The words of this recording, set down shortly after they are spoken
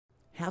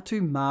how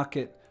to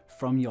market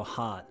from your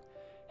heart.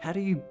 How do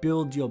you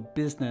build your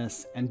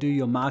business and do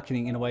your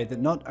marketing in a way that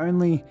not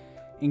only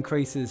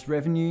increases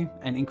revenue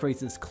and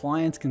increases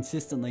clients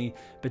consistently,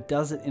 but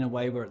does it in a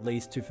way where it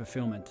leads to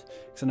fulfillment?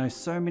 Because I know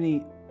so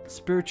many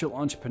spiritual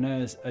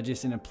entrepreneurs are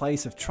just in a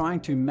place of trying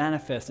to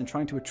manifest and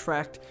trying to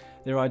attract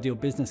their ideal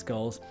business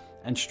goals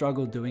and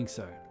struggle doing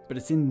so. But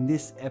it's in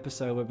this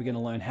episode where we're going to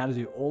learn how to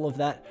do all of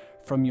that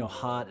from your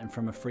heart and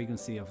from a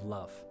frequency of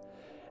love.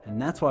 And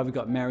that's why we've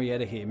got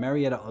Marieta here.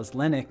 Marieta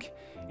Oslanec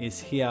is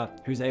here,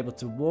 who's able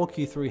to walk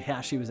you through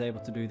how she was able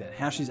to do that,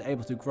 how she's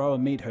able to grow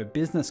and meet her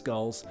business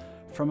goals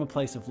from a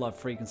place of love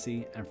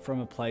frequency and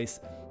from a place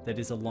that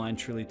is aligned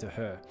truly to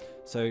her.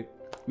 So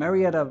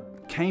Marieta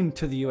came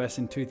to the US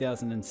in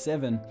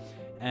 2007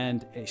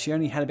 and she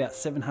only had about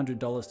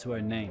 $700 to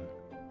her name.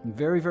 And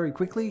very, very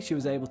quickly, she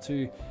was able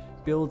to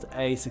build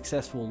a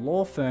successful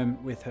law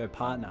firm with her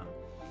partner.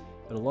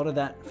 But a lot of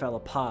that fell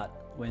apart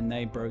when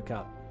they broke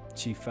up.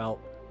 She felt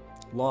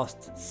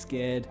lost,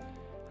 scared,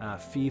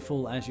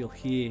 fearful, as you'll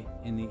hear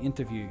in the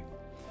interview.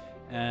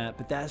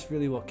 But that's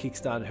really what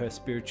kickstarted her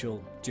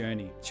spiritual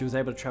journey. She was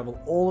able to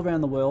travel all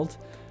around the world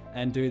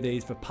and do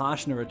these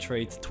Vipassana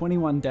retreats,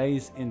 21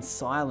 days in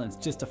silence,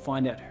 just to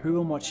find out who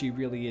and what she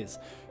really is,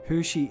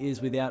 who she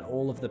is without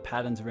all of the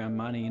patterns around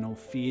money and all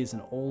fears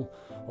and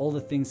all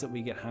the things that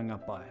we get hung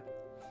up by.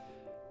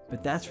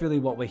 But that's really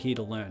what we're here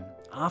to learn.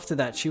 After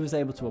that, she was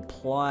able to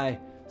apply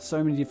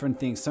so many different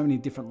things, so many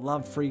different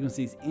love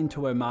frequencies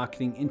into her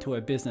marketing, into her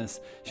business.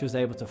 She was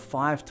able to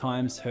 5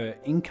 times her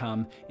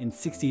income in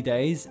 60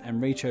 days and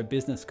reach her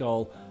business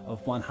goal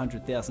of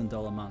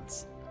 $100,000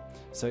 months.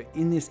 So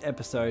in this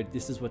episode,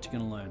 this is what you're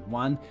going to learn.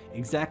 1,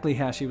 exactly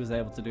how she was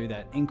able to do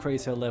that,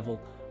 increase her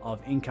level of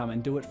income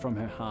and do it from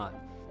her heart.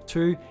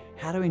 2,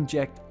 how to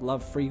inject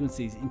love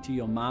frequencies into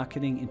your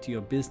marketing, into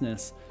your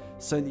business,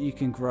 so that you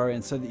can grow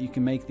and so that you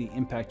can make the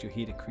impact you're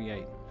here to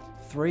create.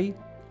 3,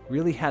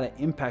 really how to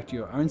impact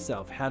your own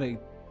self, how to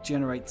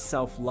generate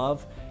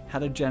self-love, how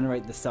to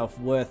generate the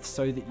self-worth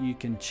so that you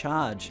can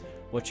charge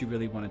what you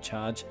really want to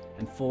charge.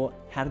 And 4,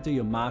 how to do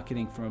your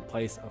marketing from a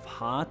place of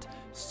heart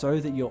so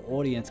that your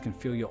audience can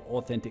feel your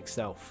authentic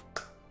self.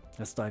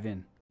 Let's dive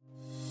in.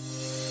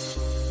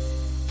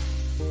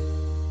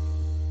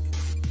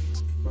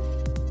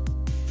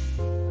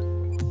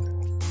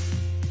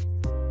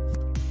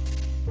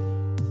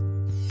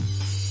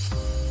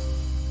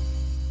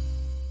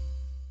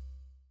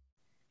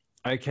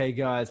 Okay,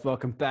 guys,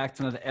 welcome back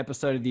to another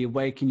episode of the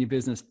Awaken Your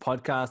Business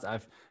podcast.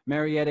 I've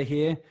Marieta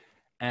here,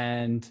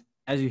 and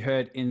as you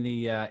heard in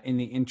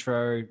the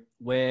intro,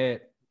 we're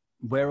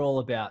all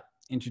about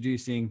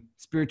introducing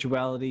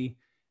spirituality,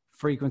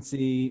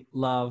 frequency,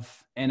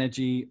 love,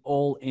 energy,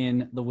 all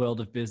in the world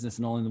of business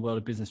and all in the world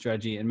of business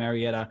strategy. And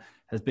Marieta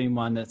has been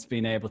one that's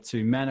been able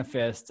to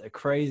manifest a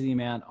crazy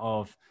amount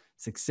of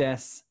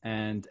success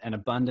and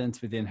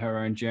abundance within her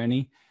own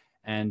journey.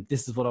 And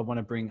this is what I want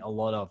to bring a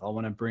lot of. I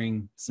want to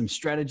bring some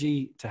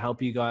strategy to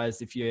help you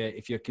guys. If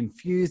you're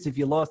confused, if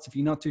you're lost, if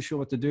you're not too sure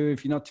what to do,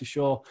 if you're not too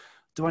sure,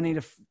 do I need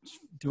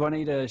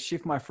to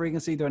shift my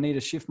frequency? Do I need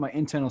to shift my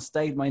internal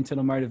state, my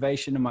internal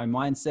motivation and my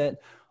mindset?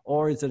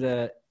 Or is it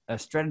a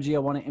strategy I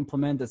want to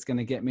implement that's going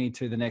to get me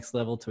to the next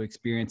level, to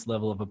experience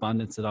level of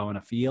abundance that I want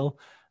to feel?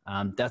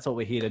 That's what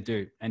we're here to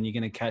do. And you're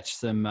going to catch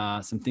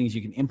some things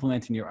you can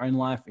implement in your own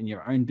life, in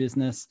your own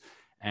business.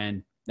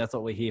 And that's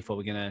what we're here for.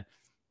 We're going to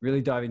really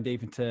diving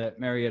deep into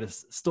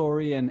Marieta's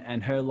story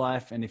and her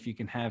life. And if you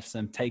can have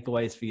some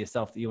takeaways for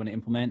yourself that you want to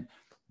implement,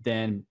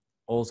 then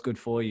all's good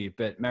for you.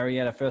 But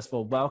Marieta, first of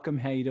all, welcome.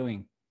 How are you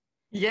doing?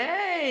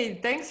 Yay.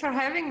 Thanks for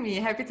having me.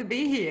 Happy to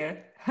be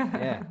here.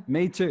 Yeah,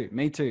 me too.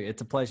 Me too.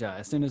 It's a pleasure.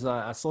 As soon as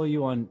I saw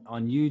you on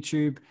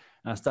YouTube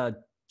and I started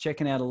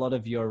checking out a lot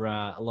of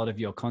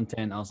your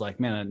content, I was like,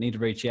 man, I need to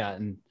reach out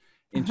and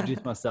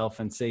introduce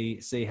myself and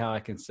see how I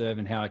can serve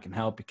and how I can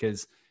help,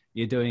 because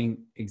you're doing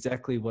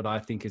exactly what I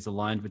think is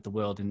aligned with the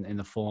world in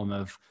the form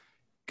of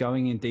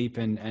going in deep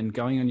and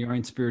going on your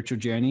own spiritual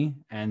journey,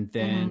 and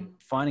then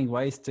finding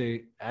ways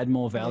to add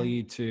more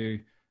value to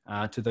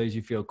those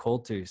you feel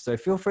called to. So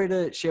feel free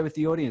to share with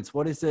the audience,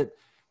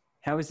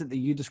 how is it that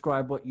you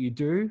describe what you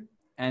do,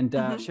 and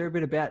share a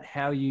bit about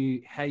how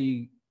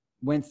you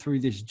went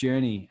through this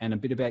journey and a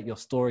bit about your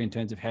story in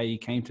terms of how you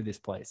came to this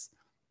place.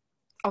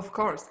 Of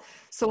course.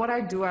 So what I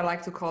do, I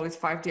like to call it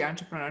 5D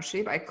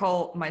entrepreneurship. I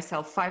call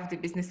myself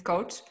 5D business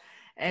coach.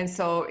 And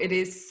so it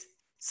is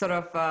sort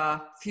of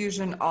a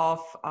fusion of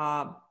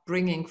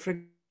bringing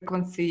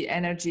frequency,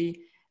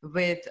 energy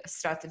with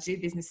strategy,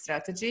 business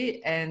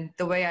strategy. And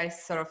the way I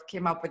sort of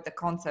came up with the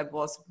concept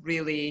was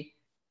really,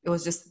 it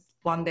was just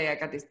one day I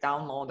got this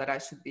download that I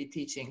should be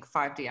teaching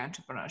 5D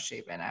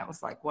entrepreneurship. And I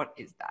was like, what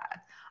is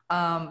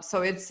that?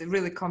 So it's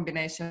really a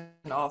combination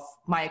of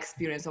my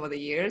experience over the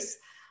years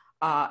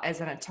as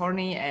an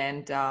attorney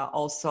and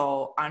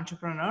also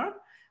entrepreneur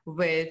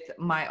with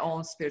my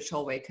own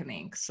spiritual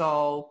awakening.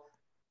 So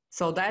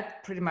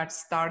that pretty much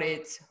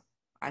started,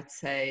 I'd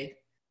say,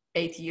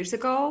 8 years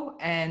ago.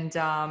 And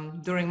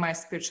during my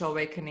spiritual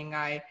awakening,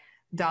 I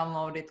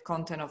downloaded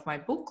content of my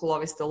book,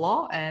 Love is the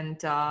Law, and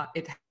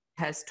it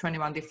has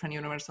 21 different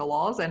universal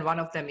laws. And one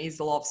of them is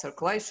the law of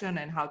circulation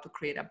and how to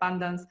create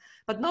abundance,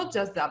 but not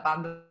just the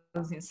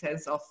abundance in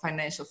sense of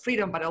financial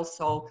freedom, but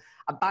also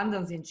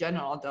abundance in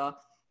general,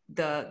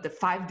 the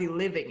 5D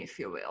living, if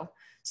you will.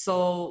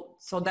 So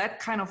that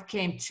kind of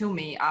came to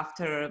me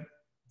after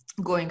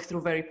going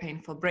through very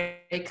painful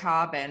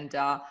breakup, and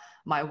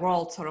my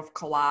world sort of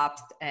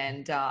collapsed,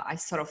 and I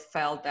sort of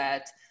felt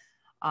that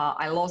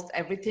I lost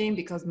everything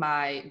because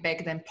my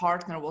back then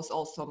partner was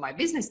also my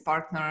business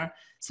partner.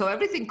 So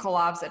everything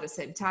collapsed at the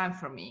same time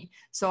for me.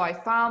 So I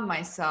found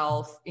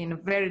myself in a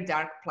very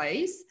dark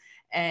place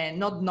and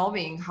not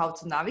knowing how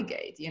to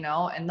navigate,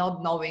 and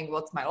not knowing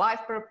what's my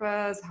life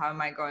purpose, how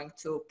am I going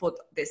to put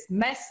this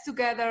mess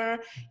together,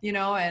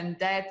 and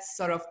that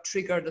sort of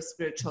triggered the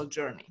spiritual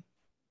journey.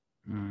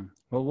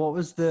 Well, what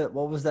was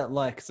that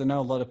like? Because I know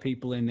a lot of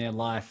people in their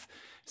life,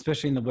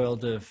 especially in the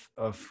world of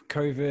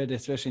COVID,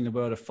 especially in the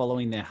world of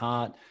following their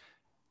heart,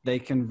 they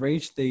can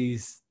reach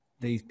these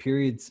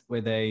periods where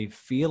they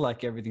feel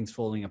like everything's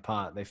falling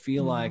apart. They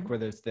feel like,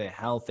 whether it's their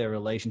health, their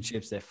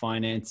relationships, their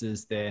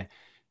finances, their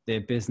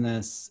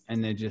business,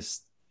 and they're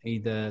just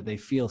either they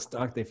feel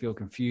stuck, they feel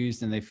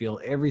confused, and they feel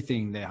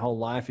everything, their whole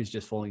life is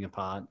just falling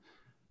apart.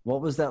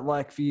 What was that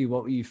like for you?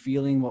 What were you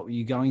feeling? What were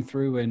you going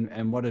through?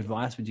 And what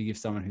advice would you give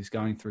someone who's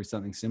going through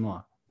something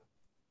similar?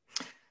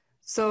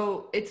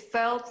 So it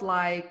felt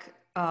like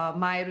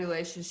my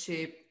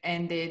relationship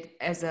ended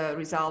as a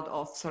result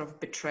of sort of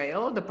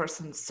betrayal. The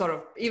person sort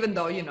of, even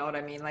though, you know what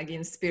I mean, like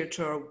in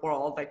spiritual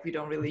world, like we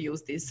don't really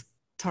use these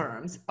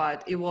terms,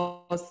 but it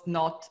was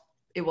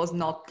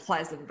not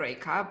pleasant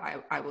breakup.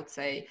 I would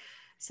say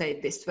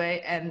it this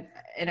way.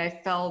 And I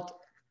felt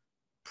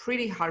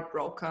pretty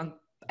heartbroken.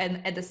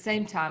 And at the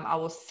same time, I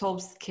was so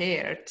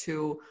scared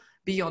to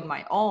be on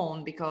my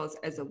own, because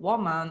as a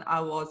woman, I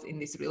was in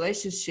this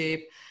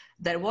relationship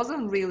that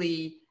wasn't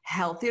really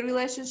healthy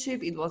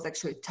relationship. It was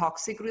actually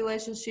toxic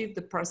relationship.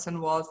 The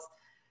person was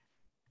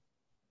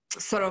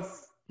sort of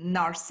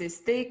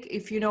narcissistic,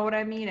 if you know what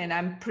I mean. And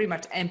I'm pretty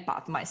much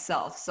empath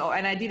myself. So,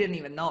 and I didn't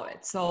even know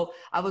it. So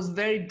I was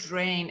very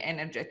drained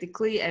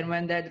energetically. And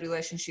when that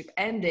relationship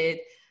ended,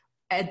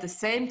 at the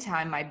same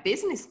time, my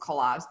business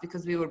collapsed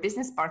because we were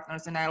business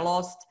partners, and I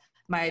lost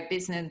my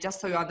business. Just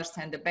so you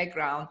understand the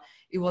background,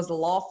 it was a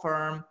law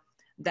firm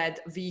that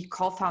we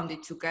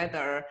co-founded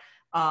together.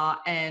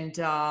 I'm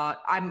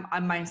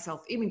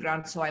myself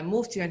immigrant, so I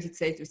moved to the United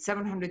States with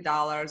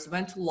 $700,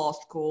 went to law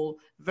school,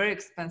 very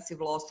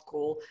expensive law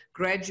school,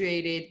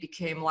 graduated,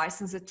 became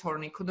licensed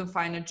attorney, couldn't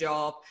find a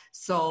job.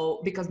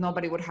 So because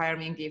nobody would hire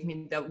me and give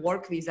me the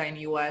work visa in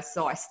the US.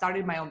 So I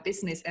started my own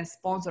business and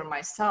sponsored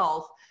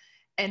myself.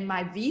 And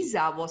my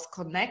visa was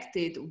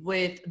connected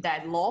with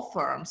that law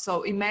firm.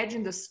 So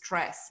imagine the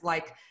stress.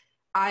 Like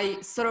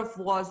I sort of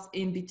was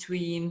in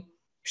between,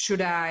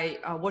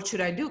 what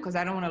should I do? Because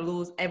I don't want to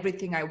lose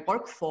everything I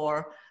worked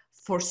for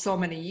so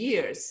many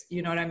years.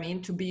 You know what I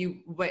mean? To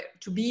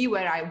be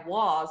where I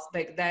was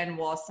back then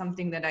was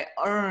something that I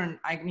earned.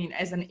 I mean,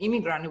 as an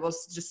immigrant, it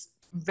was just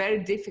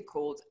very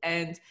difficult.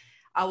 And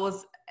I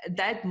was, at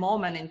that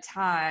moment in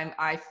time,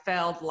 I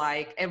felt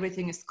like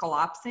everything is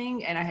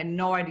collapsing and I had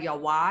no idea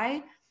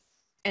why.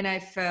 And I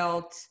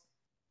felt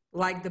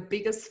like the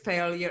biggest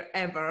failure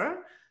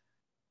ever.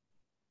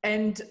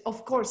 And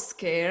of course,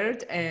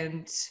 scared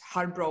and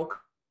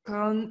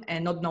heartbroken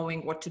and not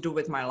knowing what to do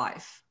with my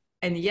life.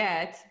 And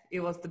yet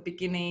it was the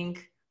beginning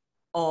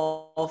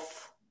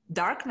of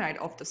Dark Night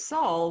of the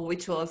Soul,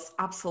 which was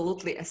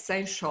absolutely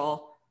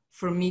essential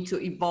for me to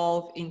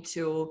evolve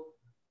into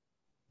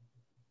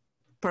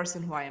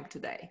person who I am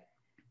today.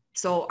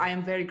 So I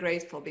am very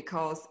grateful,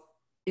 because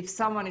if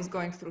someone is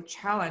going through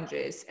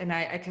challenges, and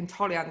I can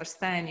totally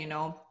understand,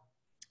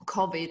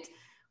 COVID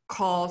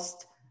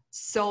caused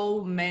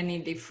so many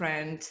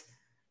different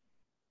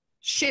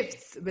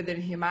shifts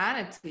within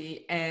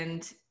humanity,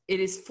 and it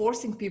is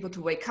forcing people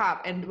to wake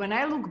up. And when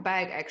I look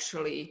back,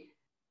 actually,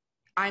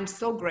 I'm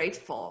so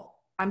grateful.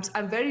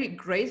 I'm very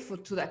grateful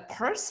to that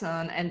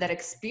person and that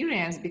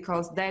experience,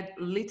 because that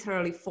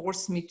literally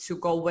forced me to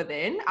go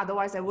within.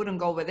 Otherwise, I wouldn't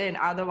go within.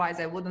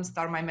 Otherwise, I wouldn't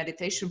start my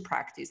meditation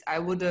practice. I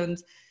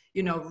wouldn't,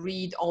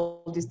 read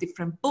all these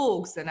different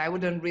books, and I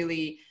wouldn't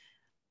really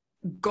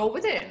go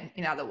within,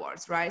 in other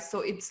words, right? So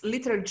it's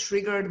literally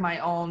triggered my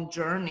own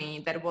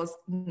journey that was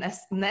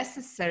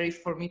necessary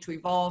for me to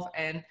evolve.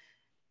 And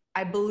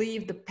I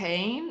believe the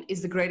pain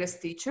is the greatest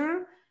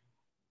teacher.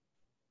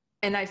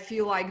 And I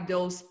feel like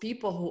those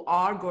people who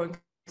are going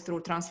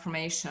through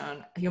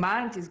transformation,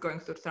 humanity is going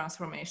through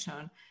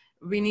transformation,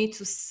 we need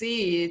to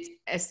see it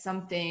as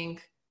something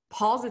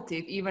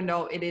positive, even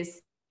though it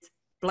is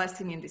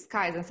blessing in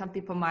disguise. And some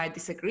people might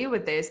disagree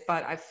with this,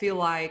 but I feel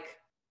like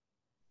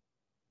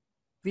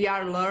we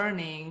are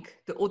learning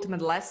the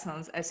ultimate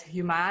lessons as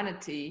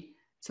humanity,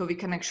 so we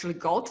can actually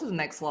go to the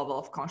next level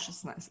of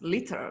consciousness,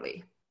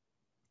 literally.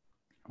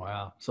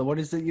 Wow. So what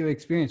is it you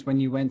experienced when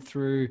you went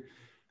through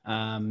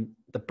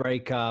the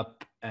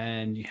breakup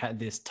and you had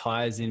this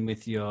ties in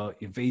with your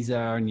visa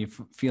and you're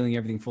feeling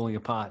everything falling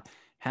apart?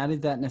 how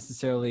did that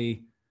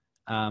necessarily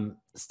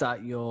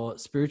start your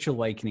spiritual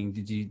awakening?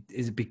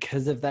 Is it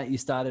because of that you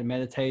started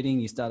meditating,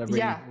 you started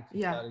reading Yeah, books,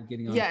 you yeah, started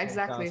getting on yeah, podcasts?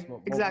 exactly,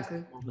 exactly.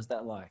 What was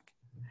that like?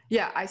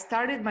 Yeah, I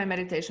started my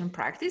meditation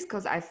practice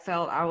because I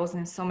felt I was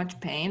in so much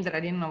pain that I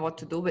didn't know what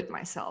to do with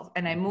myself.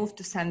 And I moved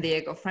to San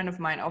Diego. A friend of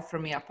mine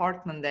offered me an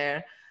apartment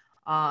there.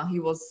 He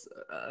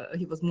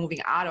was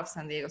moving out of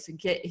San Diego, so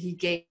he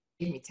gave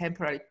me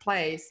temporary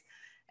place.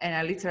 And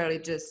I literally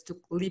just took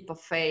leap of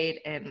faith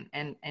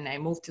and I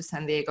moved to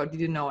San Diego.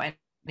 Didn't know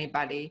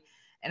anybody,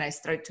 and I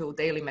started to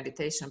daily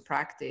meditation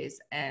practice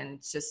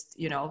and just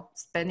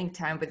spending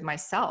time with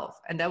myself.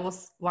 And that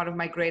was one of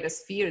my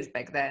greatest fears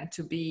back then,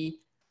 to be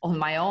on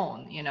my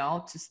own,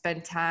 to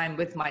spend time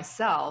with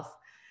myself.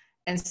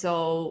 And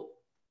so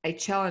I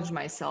challenged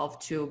myself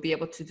to be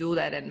able to do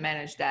that and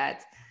manage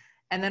that.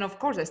 And then, of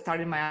course, I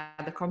started my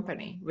other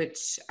company,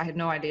 which I had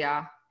no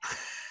idea.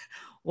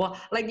 Well,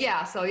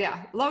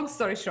 long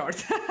story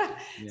short.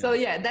 So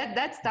Yeah.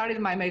 that started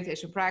my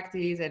meditation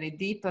practice, and it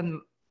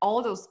deepened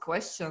all those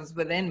questions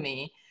within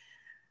me.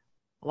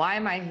 Why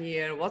am I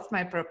here? What's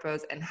my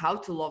purpose? And how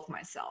to love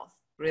myself,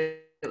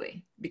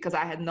 really, because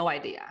I had no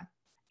idea.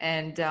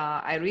 And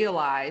I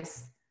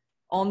realized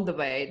on the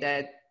way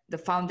that the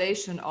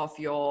foundation of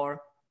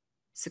your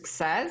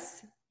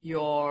success,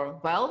 your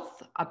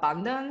wealth,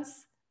 abundance,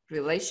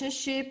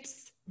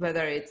 relationships,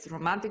 whether it's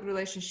romantic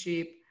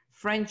relationship,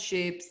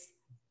 friendships,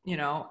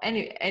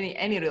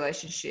 any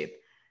relationship,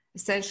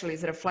 essentially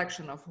is a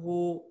reflection of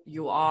who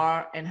you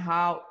are and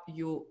how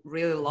you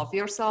really love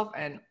yourself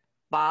and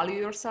value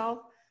yourself.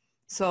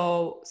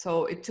 So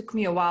it took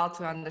me a while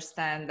to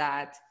understand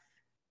that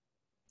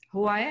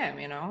who I am,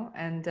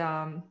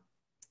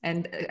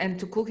 and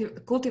to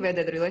cultivate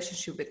that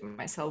relationship with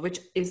myself, which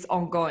is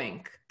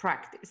ongoing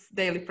practice,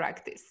 daily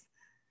practice.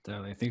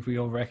 Totally. I think we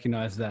all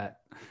recognize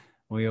that.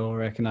 We all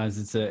recognize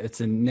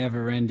it's a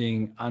never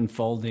ending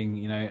unfolding,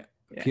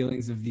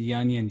 peelings of the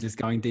onion, just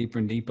going deeper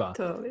and deeper.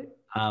 Totally.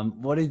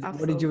 What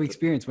did you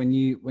experience when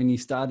you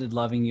started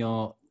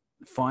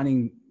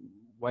finding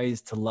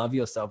ways to love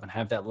yourself and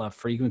have that love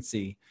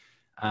frequency?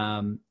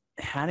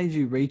 How did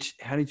you reach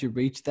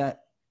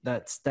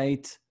that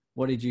state?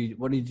 What did you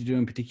do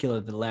in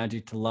particular that allowed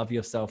you to love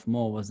yourself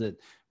more? Was it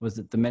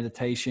the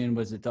meditation?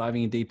 Was it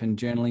diving in deep and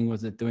journaling?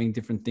 Was it doing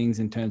different things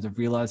in terms of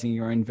realizing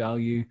your own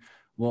value?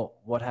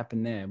 What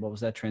happened there? What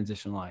was that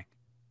transition like?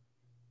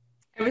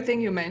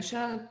 Everything you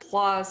mentioned,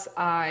 plus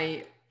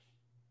I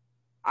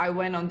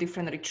went on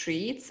different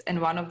retreats, and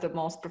one of the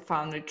most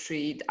profound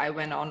retreat I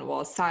went on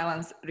was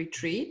silence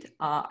retreat.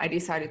 I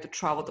decided to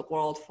travel the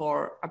world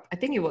for, I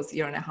think it was a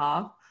year and a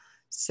half.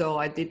 So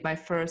I did my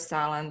first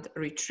silent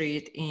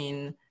retreat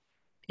in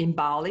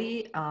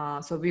Bali.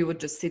 So we would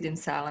just sit in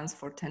silence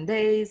for 10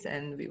 days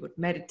and we would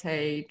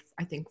meditate,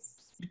 I think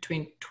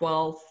between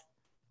 12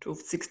 to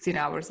 16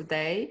 hours a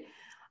day.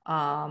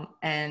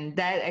 And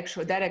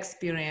that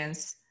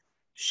experience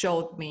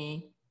showed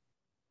me,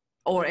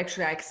 or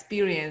actually I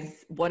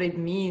experienced what it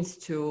means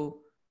to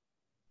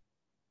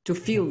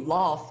feel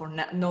love for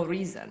no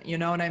reason. You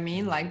know what I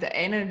mean? Like the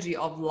energy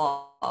of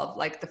love,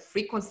 like the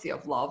frequency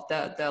of love,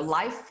 the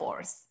life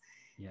force.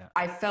 Yeah.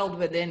 I felt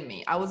within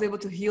me. I was able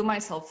to heal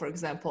myself. For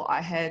example,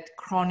 I had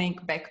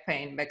chronic back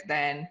pain back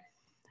then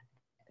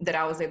that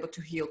I was able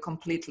to heal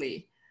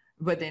completely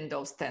within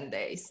those 10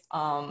 days.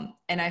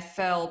 And I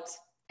felt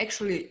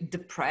actually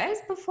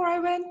depressed before I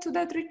went to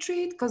that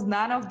retreat, because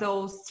none of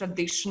those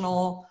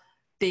traditional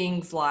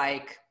things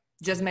like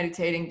just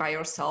meditating by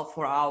yourself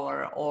for an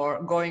hour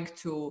or going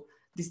to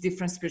these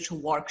different spiritual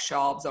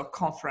workshops or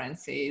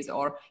conferences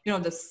or,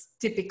 the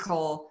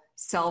typical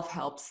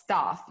self-help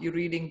stuff, you're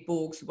reading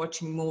books,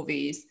 watching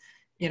movies,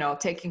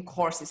 taking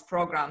courses,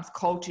 programs,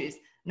 coaches,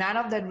 none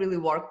of that really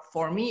worked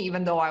for me,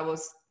 even though I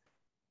was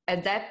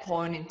at that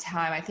point in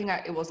time, I think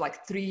it was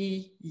like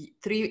three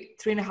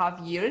and a half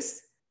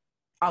years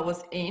I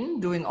was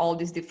doing all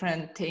these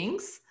different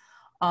things.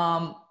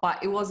 But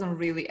it wasn't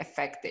really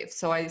effective.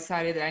 So I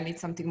decided that I need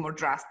something more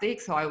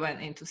drastic. So I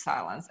went into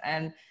silence.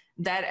 And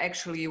that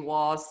actually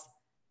was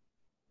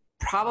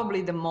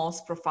probably the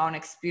most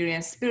profound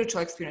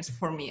spiritual experience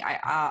for me.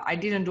 I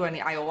didn't do any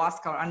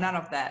ayahuasca or none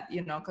of that,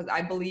 because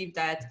I believe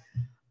that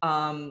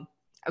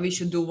we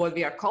should do what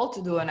we are called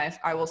to do. And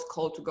I was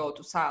called to go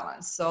to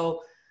silence.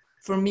 So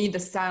for me, the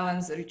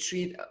silence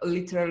retreat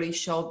literally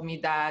showed me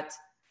that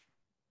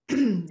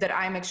that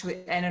I'm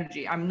actually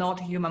energy. I'm not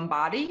human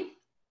body.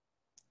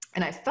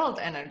 And I felt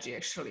energy,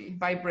 actually,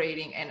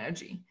 vibrating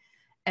energy.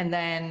 And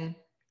then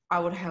I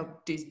would have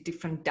these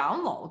different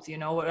downloads,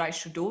 what I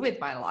should do with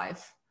my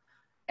life.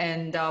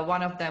 And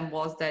one of them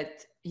was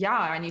that,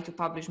 I need to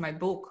publish my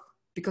book,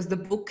 because the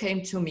book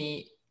came to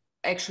me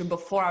actually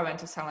before I went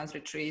to silence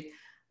retreat.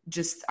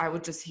 I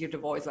would just hear the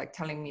voice like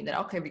telling me that,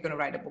 okay, we're going to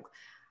write a book.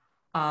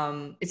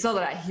 It's not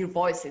that I hear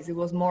voices. It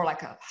was more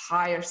like a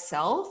higher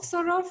self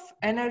sort of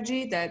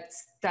energy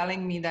that's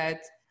telling me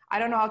that, I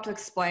don't know how to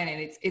explain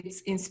it.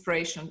 It's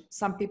inspiration.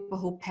 Some people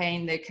who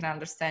pain, they can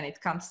understand it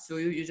comes to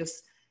you. You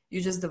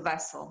just the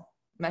vessel,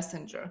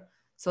 messenger.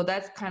 So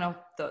that's kind of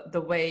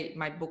the way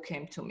my book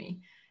came to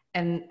me.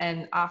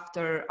 And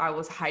after I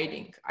was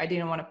hiding, I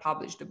didn't want to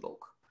publish the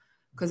book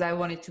because I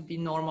wanted to be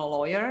normal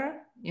lawyer,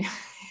 you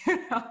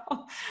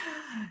know,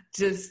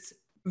 just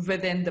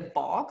within the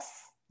box,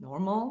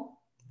 normal.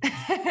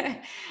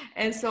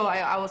 And so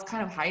I was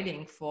kind of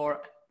hiding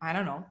for, I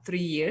don't know, 3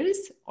 years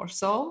or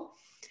so.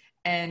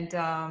 And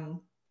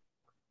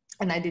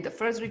I did the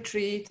first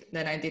retreat,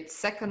 then I did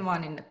second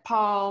one in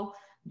Nepal,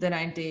 then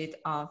I did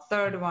a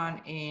third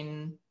one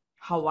in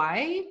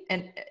Hawaii.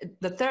 And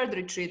the third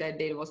retreat I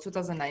did was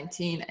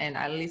 2019, and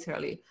I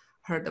literally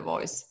heard the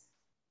voice,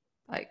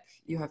 like,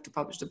 you have to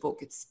publish the book,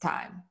 it's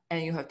time.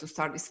 And you have to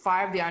start this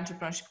 5-day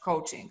entrepreneurship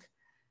coaching.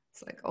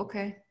 It's like,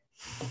 okay.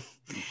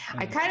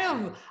 I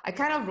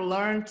kind of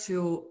learned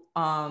to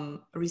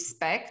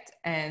respect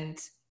and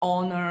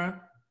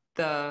honor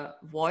the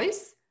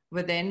voice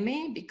within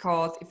me,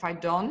 because if I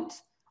don't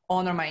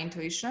honor my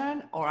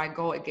intuition or I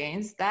go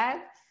against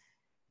that,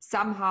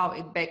 somehow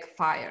it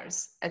backfires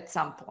at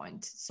some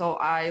point. So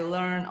I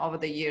learned over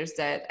the years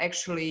that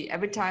actually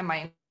every time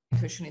my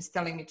intuition is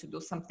telling me to do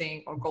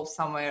something or go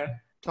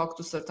somewhere, talk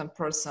to a certain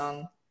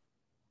person,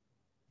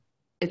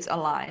 it's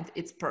aligned,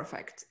 it's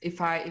perfect. If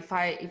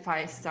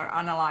I start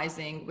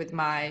analyzing with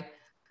my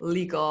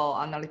legal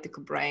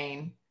analytical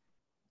brain,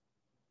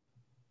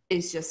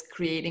 it's just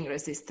creating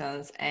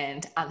resistance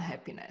and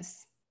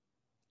unhappiness.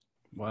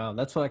 Wow,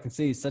 that's what I can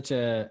see is such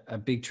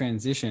a big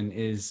transition,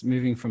 is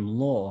moving from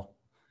law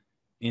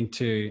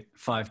into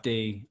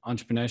 5D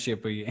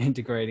entrepreneurship, where you're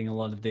integrating a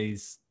lot of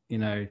these, you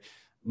know,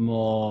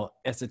 more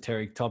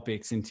esoteric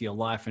topics into your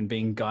life and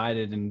being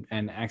guided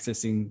and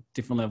accessing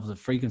different levels of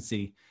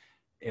frequency.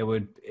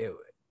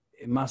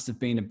 It must have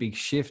been a big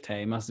shift.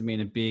 Hey, it must have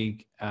been a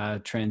big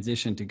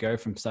transition to go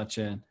from such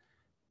an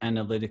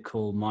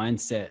analytical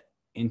mindset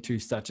into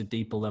such a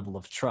deeper level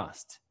of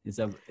trust. Is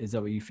that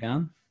what you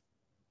found?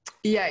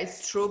 Yeah,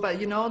 it's true. But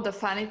you know, the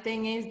funny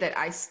thing is that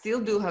I still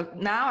do have,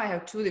 now I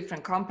have 2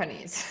 different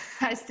companies.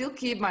 I still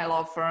keep my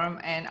law firm,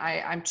 and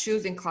I'm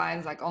choosing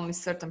clients, like only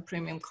certain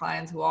premium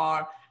clients who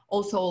are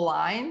also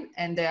aligned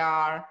and they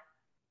are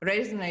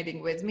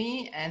resonating with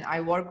me. And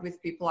I work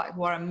with people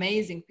who are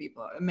amazing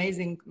people,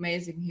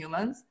 amazing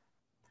humans.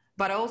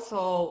 But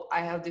also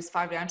I have this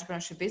 5-day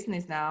entrepreneurship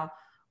business now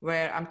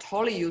where I'm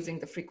totally using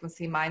the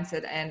frequency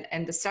mindset,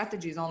 and the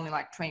strategy is only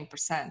like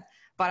 20%.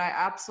 But I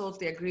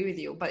absolutely agree with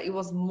you. But it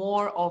was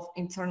more of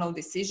internal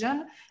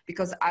decision,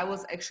 because I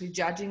was actually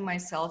judging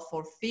myself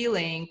for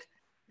feeling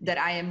that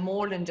I am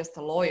more than just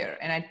a lawyer.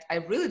 And I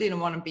really didn't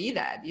want to be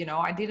that, you know.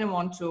 I didn't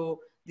want to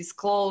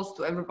disclose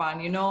to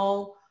everyone, you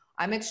know,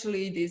 I'm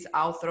actually this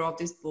author of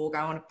this book.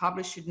 I want to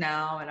publish it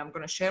now, and I'm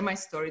going to share my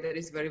story that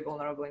is very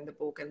vulnerable in the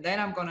book. And then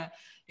I'm going to,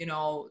 you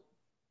know,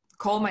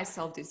 call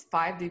myself this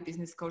 5-day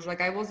business coach.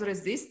 Like, I was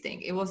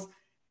resisting.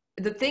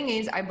 The thing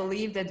is, I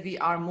believe that we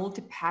are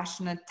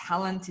multi-passionate,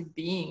 talented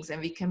beings,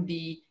 and we can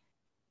be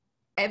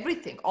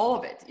everything, all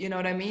of it. You know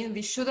what I mean?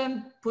 We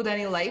shouldn't put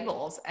any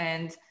labels.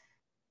 And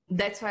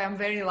that's why I'm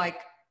very like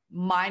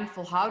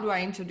mindful. How do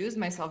I introduce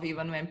myself,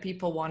 even when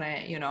people want to,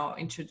 you know,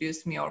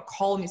 introduce me or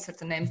call me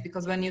certain names?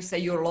 Because when you say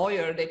you're a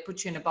lawyer, they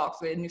put you in a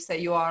box. When you say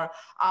you are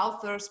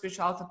author,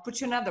 spiritual author, put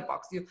you in another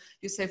box.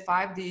 You say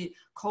 5D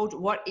coach,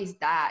 what is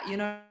that? You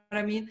know what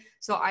I mean?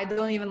 So I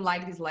don't even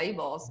like these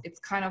labels. It's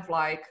kind of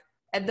like,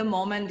 at the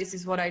moment, this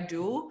is what I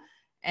do.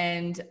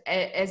 And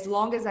as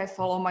long as I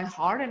follow my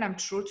heart and I'm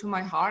true to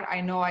my heart,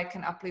 I know I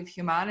can uplift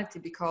humanity,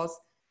 because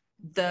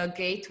the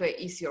gateway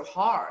is your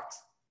heart.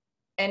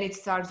 And it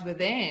starts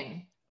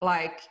within.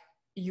 Like,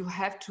 you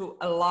have to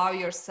allow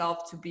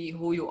yourself to be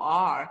who you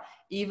are,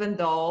 even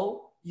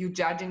though you're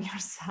judging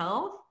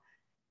yourself,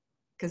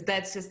 because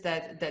that's just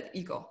that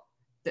ego,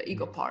 the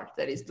ego part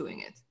that is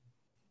doing it.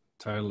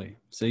 Totally.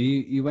 So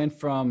you went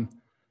from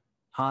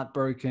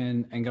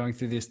heartbroken and going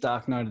through this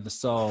dark night of the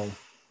soul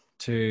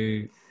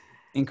to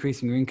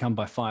increasing your income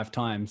by 5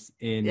 times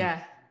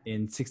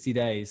in 60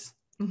 days.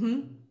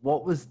 Mm-hmm.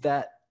 What was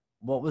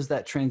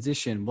that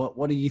transition?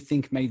 What do you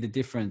think made the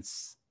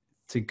difference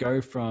to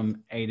go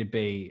from A to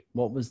B?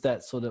 What was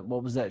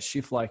that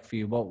shift like for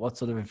you? What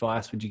sort of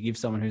advice would you give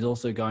someone who's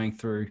also going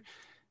through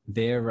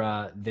their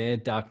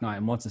dark night,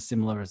 and what's a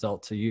similar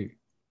result to you?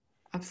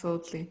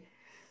 Absolutely.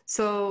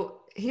 So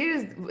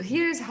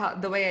here's how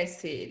the way I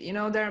see it. You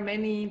know, there are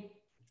many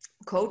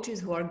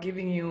coaches who are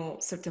giving you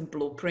certain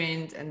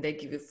blueprint, and they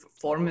give you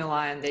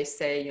formula, and they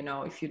say, you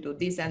know, if you do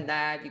this and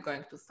that, you're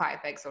going to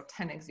 5x or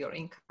 10x your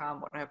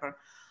income, whatever.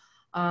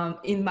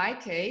 In my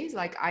case,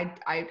 like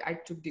I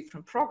took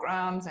different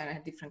programs and I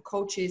had different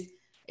coaches,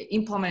 I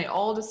implemented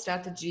all the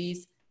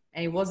strategies,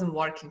 and it wasn't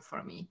working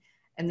for me.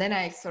 And then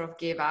I sort of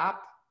gave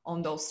up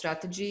on those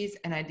strategies,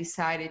 and I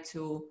decided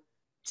to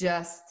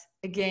just,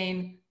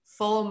 again,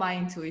 follow my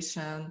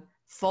intuition,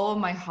 follow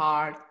my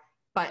heart,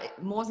 but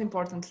most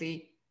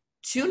importantly,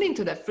 tune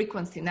into that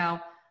frequency.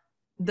 Now,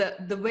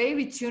 the way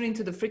we tune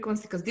into the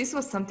frequency, because this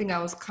was something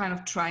I was kind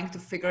of trying to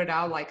figure it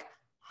out, like,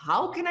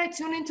 how can I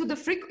tune into the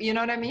frequency? You know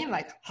what I mean?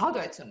 Like, how do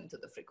I tune into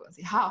the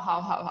frequency?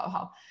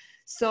 How?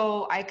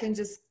 So I can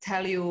just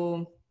tell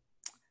you,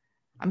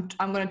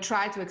 I'm going to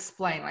try to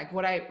explain. Like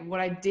what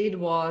I did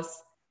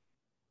was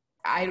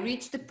I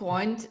reached the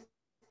point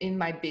in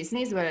my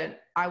business where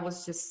I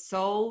was just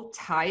so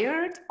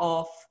tired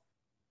of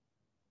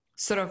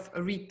sort of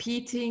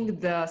repeating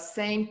the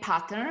same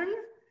pattern.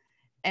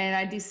 And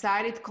I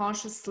decided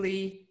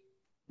consciously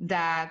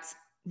that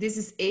this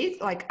is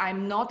it. Like,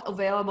 I'm not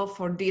available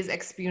for this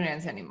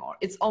experience anymore.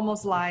 It's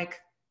almost like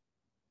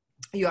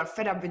you are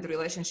fed up with the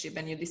relationship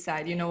and you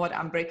decide, you know what,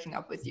 I'm breaking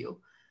up with you.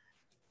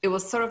 It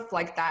was sort of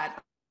like that.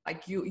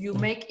 Like you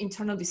make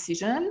internal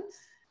decision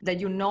that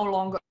you're no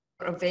longer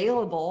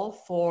available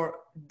for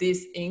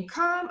this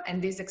income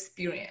and this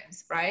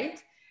experience,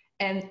 right?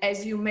 And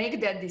as you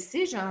make that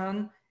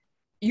decision,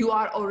 you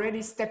are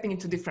already stepping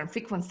into different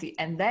frequency.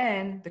 And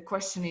then the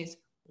question is,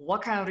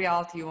 what kind of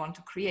reality you want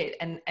to create?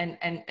 And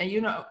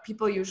you know,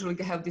 people usually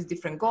have these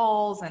different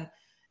goals and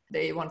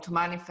they want to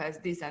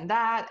manifest this and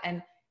that.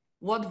 And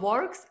what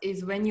works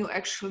is when you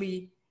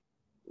actually,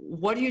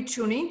 what you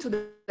tune into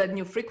that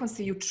new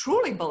frequency, you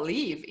truly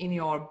believe in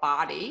your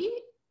body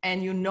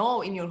and you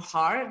know in your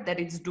heart that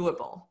it's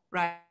doable,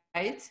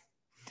 right?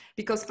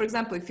 Because, for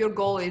example, if your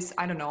goal is,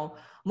 I don't know,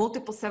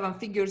 multiple seven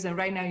figures and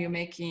right now you're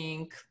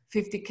making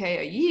 50K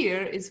a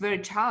year, it's very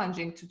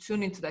challenging to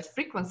tune into that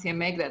frequency and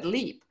make that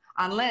leap,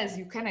 unless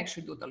you can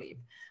actually do the leap.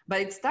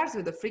 But it starts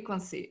with the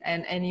frequency,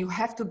 and you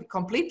have to be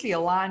completely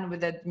aligned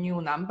with that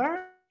new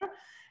number.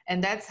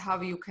 And that's how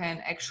you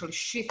can actually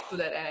shift to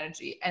that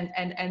energy,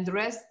 and the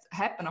rest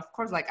happen. Of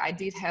course, like I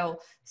did have,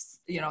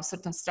 you know,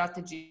 certain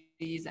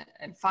strategies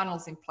and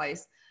funnels in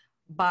place,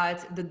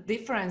 but the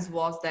difference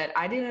was that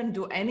I didn't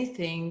do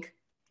anything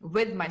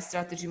with my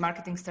strategy,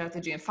 marketing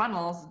strategy and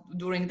funnels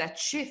during that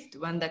shift,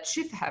 when that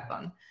shift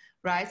happened,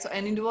 right? So,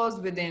 and it was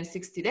within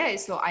 60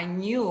 days. So I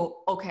knew,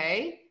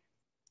 okay,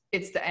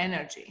 it's the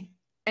energy.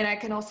 And I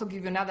can also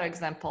give you another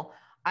example.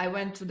 I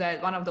went to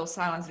that one of those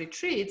silence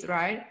retreats,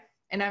 right?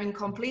 And I'm in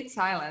complete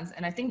silence.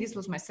 And I think this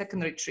was my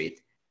second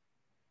retreat.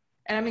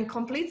 And I'm in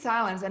complete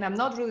silence and I'm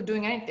not really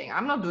doing anything.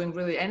 I'm not doing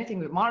really anything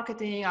with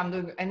marketing. I'm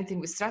doing anything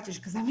with strategy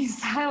because I'm in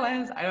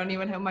silence. I don't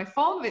even have my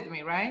phone with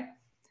me, right?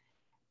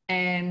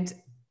 And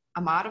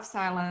I'm out of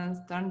silence,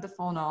 turn the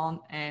phone on,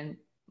 and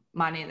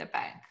money in the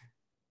bank.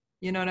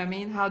 You know what I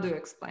mean? How do you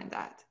explain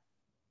that?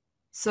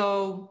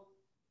 So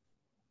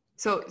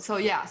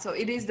yeah, so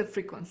it is the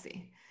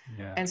frequency.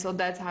 Yeah. And so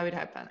that's how it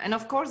happened. And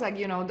of course, like,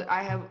 you know,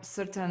 I have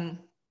certain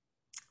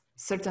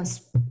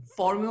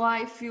formula,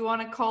 if you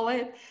want to call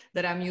it,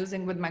 that I'm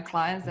using with my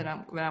clients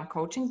when I'm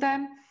coaching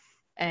them.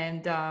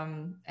 And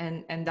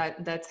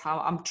that's how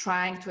I'm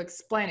trying to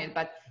explain it.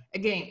 But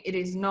again,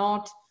 it's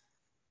not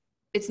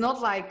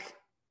like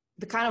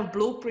the kind of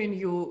blueprint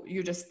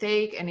you just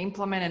take and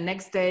implement and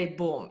next day,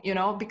 boom, you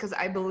know, because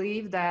I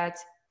believe that,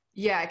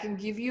 yeah, I can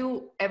give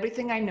you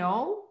everything I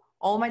know,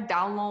 all my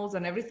downloads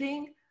and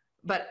everything,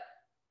 but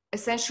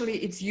essentially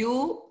it's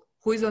you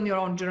who is on your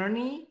own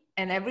journey,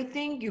 and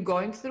everything you're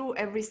going through,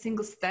 every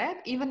single step,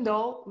 even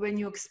though when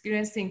you're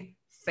experiencing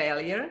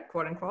failure,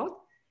 quote unquote,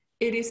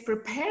 it is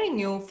preparing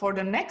you for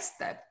the next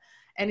step,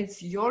 and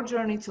it's your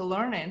journey to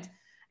learn it.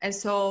 And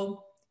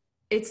so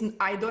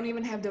I don't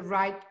even have the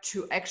right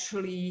to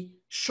actually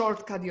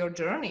shortcut your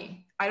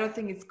journey. I don't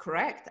think it's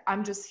correct.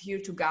 I'm just here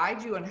to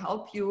guide you and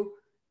help you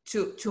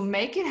to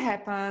make it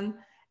happen.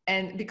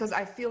 And because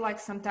I feel like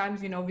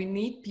sometimes, you know, we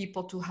need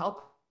people to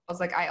help us.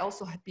 Like I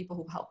also had people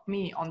who helped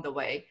me on the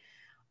way.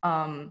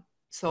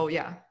 So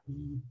yeah.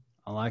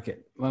 I like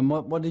it.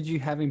 What did you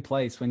have in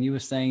place when you were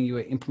saying you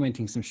were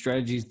implementing some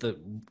strategies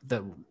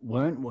that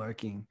weren't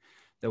working,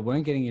 that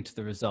weren't getting you to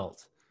the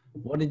result?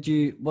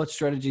 What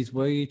strategies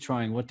were you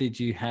trying? What did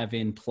you have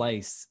in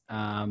place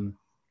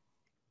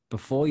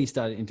before you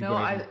started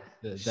integrating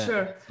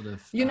sure. sort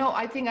of, you know,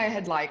 I think I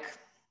had like,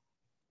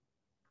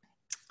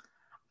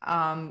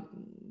 I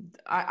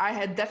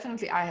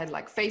had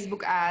like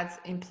Facebook ads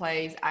in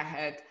place. I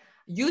had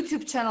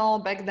YouTube channel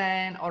back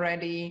then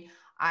already.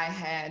 I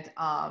had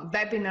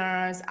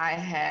webinars. I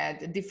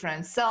had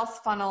different sales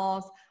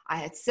funnels. I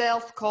had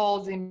sales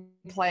calls in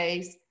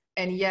place.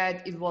 And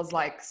yet it was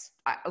like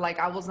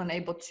I wasn't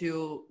able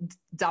to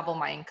double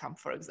my income,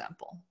 for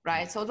example,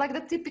 right? So like the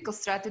typical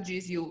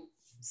strategies you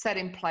set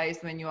in place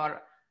when you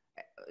are,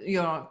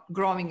 you know,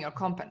 growing your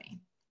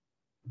company.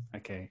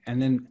 Okay.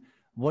 And then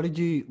what did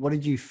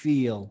you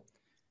feel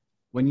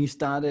when you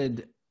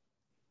started,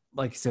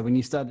 like you said, when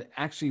you started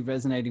actually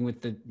resonating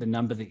with the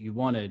number that you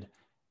wanted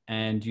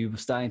and you were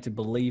starting to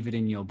believe it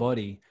in your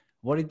body?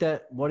 What did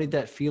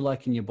that feel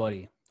like in your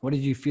body? What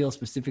did you feel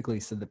specifically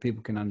so that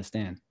people can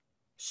understand?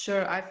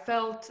 Sure. I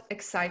felt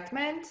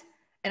excitement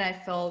and I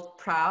felt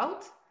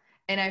proud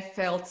and I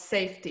felt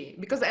safety,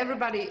 because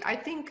I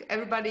think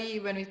everybody,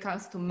 when it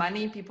comes to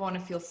money, people want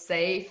to feel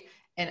safe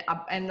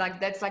and like,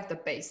 that's like the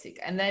basic.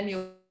 And then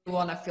you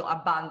want to feel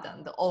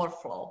abundant, the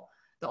overflow.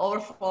 The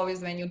overflow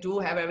is when you do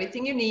have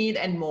everything you need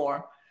and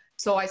more.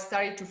 So I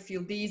started to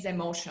feel these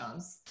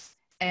emotions,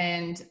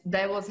 and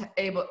that was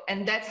able,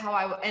 and that's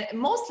how and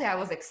mostly I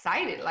was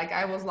excited. Like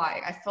I was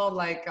like, I felt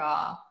like,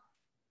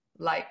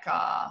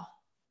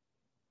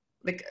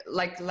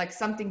 like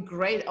something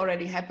great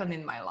already happened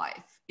in my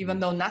life, even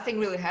though nothing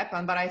really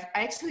happened, but I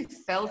actually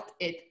felt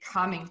it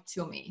coming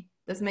to me.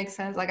 Does it make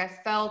sense? Like I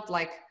felt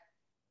like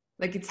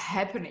it's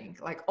happening,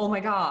 like, oh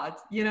my God,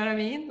 you know what I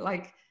mean?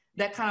 Like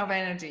that kind of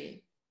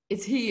energy.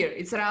 It's here,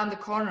 it's around the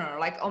corner.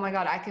 Like, oh my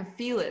God, I can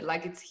feel it.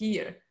 Like it's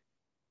here.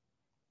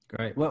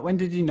 Great. When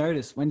did you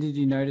notice? When did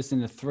you notice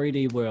in the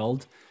 3D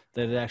world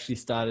that it actually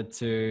started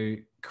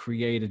to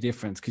create a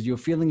difference? Because you're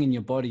feeling in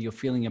your body, you're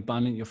feeling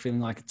abundant, you're feeling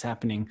like it's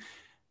happening.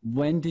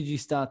 When did you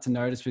start to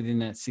notice within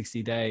that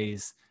 60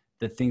 days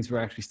that things were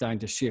actually starting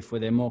to shift? Were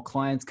there more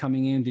clients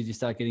coming in? Did you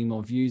start getting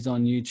more views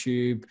on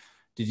YouTube?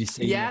 Did you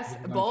see more Yes, people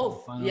going through the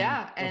both. funnel?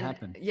 Yeah. What And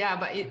happened? yeah,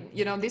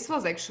 but this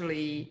was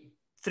actually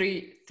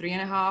three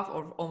and a half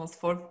or almost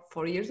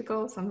 4 years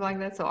ago, something like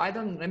that. So I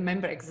don't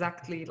remember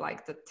exactly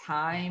like the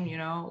time,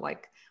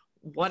 like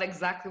what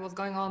exactly was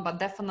going on, but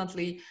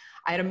definitely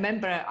I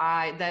remember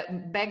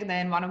that back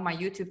then one of my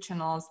YouTube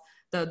channels,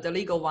 the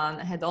legal one,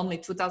 had only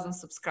 2,000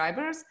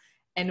 subscribers,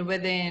 and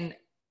within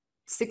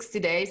 60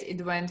 days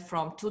it went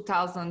from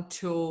 2,000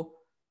 to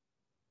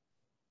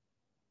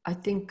I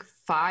think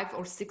 5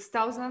 or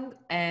 6,000,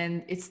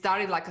 and it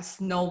started like a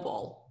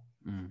snowball.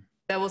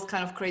 That was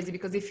kind of crazy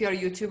because if you're a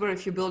YouTuber,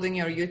 if you're building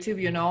your YouTube,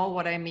 you know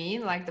what I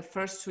mean? Like the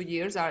first 2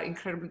 years are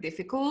incredibly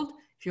difficult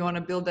if you want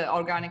to build the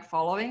organic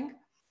following.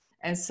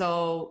 And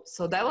so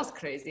that was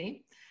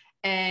crazy.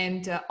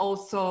 And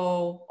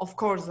also, of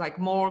course, like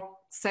more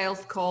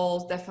sales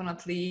calls,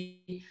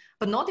 definitely.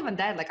 But not even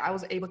that, like I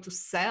was able to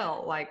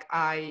sell. Like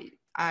I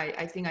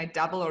think I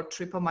double or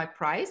triple my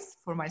price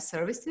for my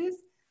services.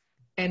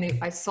 And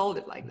I sold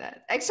it like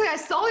that. Actually, I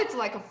sold it to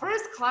like a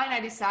first client. I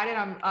decided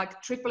I'm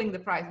like tripling the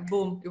price.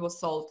 Boom, it was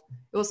sold.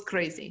 It was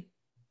crazy.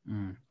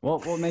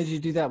 What made you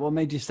do that? What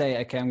made you say,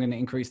 okay, I'm going to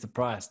increase the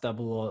price,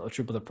 double or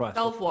triple the price?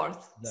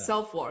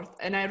 Self-worth.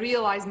 And I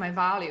realized my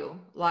value.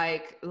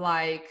 Like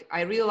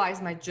I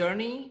realized my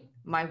journey,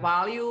 my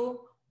value,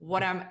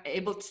 what I'm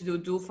able to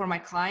do for my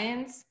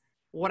clients,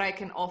 what I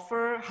can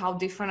offer, how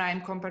different I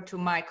am compared to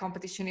my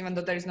competition, even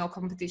though there is no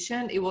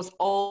competition. It was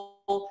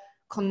all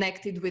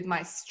connected with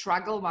my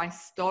struggle, my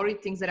story,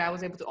 things that I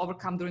was able to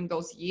overcome during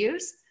those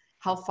years,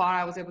 how far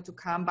I was able to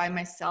come by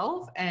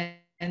myself, and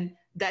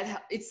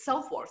that it's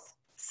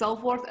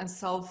self-worth and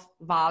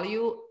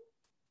self-value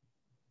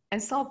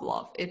and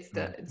self-love. It's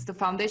the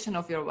foundation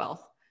of your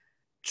wealth.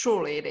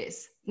 Truly it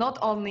is. Not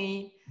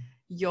only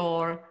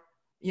your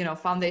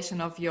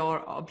foundation of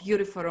your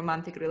beautiful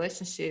romantic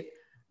relationship,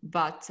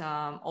 but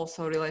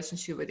also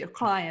relationship with your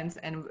clients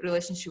and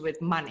relationship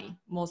with money,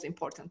 most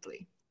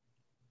importantly.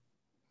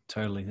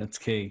 Totally. That's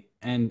key.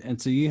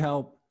 And so you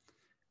help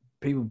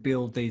people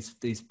build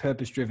these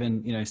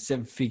purpose-driven,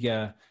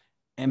 7-figure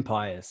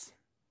empires.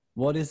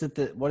 What is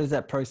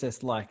that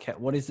process like?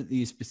 What is it that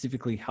you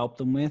specifically help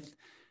them with?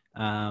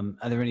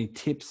 Are there any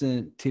tips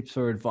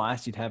or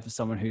advice you'd have for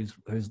someone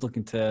who's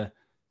looking to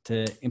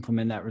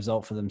implement that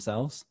result for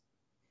themselves?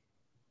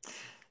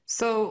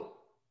 So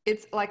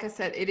it's like I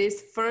said, it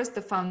is first,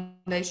 the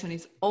foundation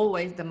is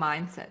always the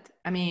mindset.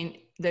 I mean,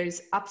 there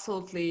is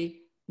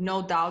absolutely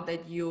no doubt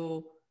that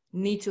you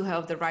need to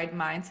have the right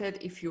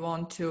mindset if you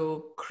want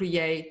to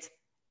create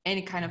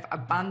any kind of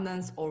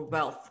abundance or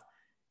wealth.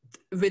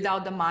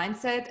 Without the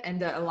mindset and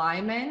the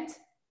alignment,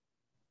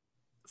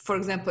 for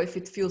example, if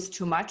it feels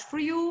too much for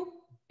you,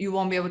 you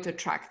won't be able to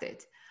attract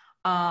it.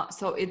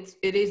 So it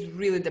is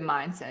really the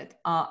mindset.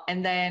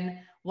 And then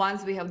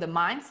once we have the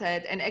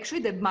mindset, and actually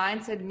the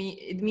mindset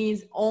it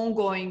means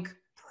ongoing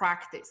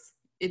practice.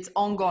 It's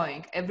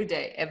ongoing every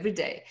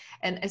day.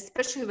 And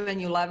especially when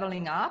you're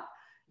leveling up,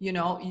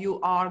 you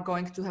are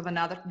going to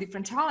have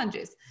different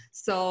challenges.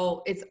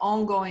 So it's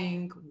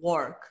ongoing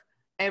work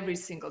every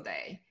single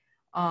day.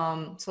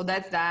 So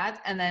that's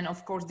that. And then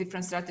of course,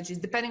 different strategies,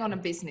 depending on a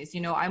business.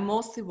 I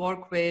mostly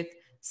work with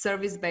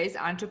service-based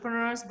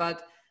entrepreneurs,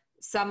 but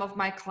some of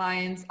my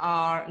clients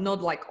are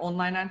not like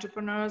online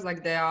entrepreneurs,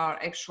 like they are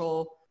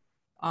actual,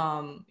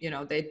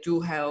 they do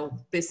have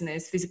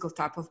business, physical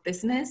type of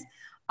business.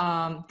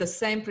 The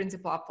same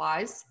principle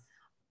applies.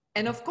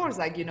 And of course,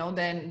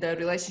 then the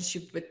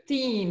relationship with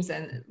teams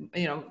and,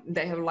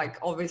 they have like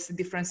obviously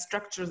different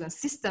structures and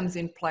systems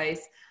in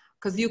place,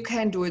 because you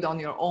can't do it on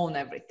your own,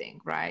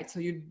 everything, right? So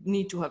you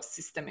need to have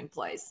system in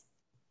place.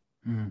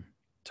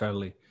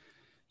 Totally.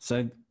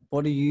 So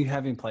what do you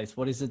have in place?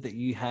 What is it that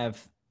you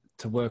have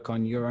to work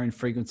on your own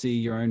frequency,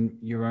 your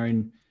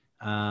own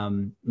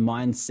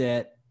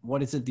mindset?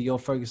 What is it that you're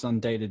focused on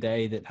day to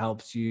day that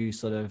helps you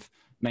sort of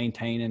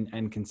maintain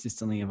and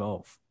consistently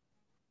evolve?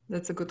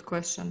 That's a good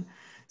question.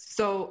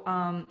 So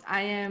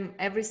I am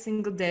every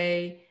single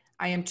day,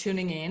 I am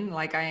tuning in,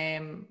 like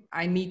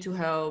I need to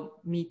have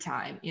me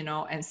time,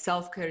 and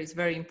self-care is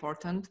very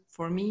important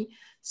for me.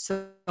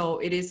 So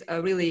it is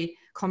a really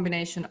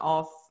combination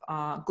of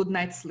good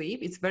night's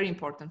sleep. It's very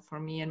important for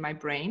me and my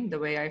brain, the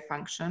way I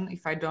function.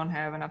 If I don't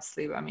have enough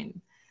sleep, I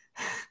mean,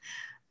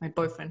 my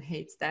boyfriend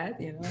hates that,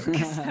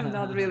 because I'm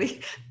not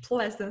really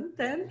pleasant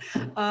then.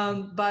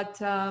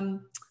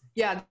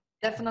 Yeah,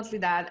 Definitely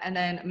that. And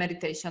then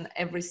meditation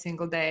every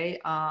single day.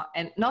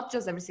 And not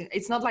just every single,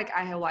 it's not like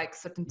I have like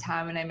certain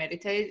time when I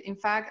meditate. In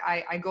fact,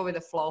 I go with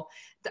the flow.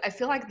 I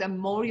feel like the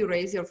more you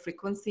raise your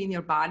frequency in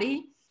your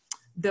body,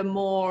 the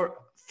more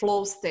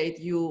flow state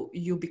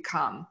you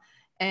become.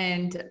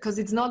 And because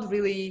it's not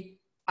really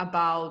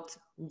about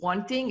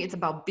wanting, it's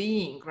about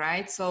being,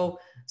 right? So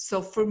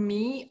for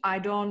me, I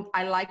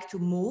like to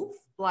move.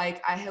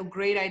 Like I have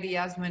great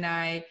ideas when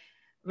I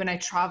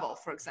travel,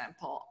 for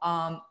example,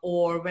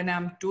 or when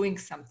I'm doing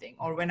something,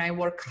 or when I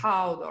work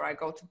out, or I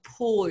go to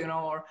pool, you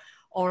know,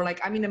 or like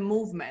I'm in a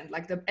movement,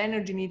 like the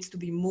energy needs to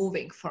be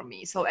moving for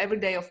me. So every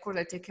day, of course,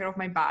 I take care of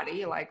my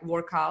body, like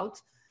work out,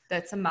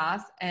 that's a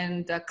must,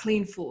 and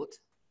clean food,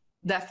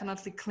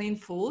 definitely clean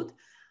food.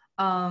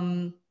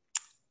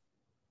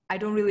 I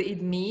don't really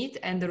eat meat,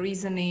 and the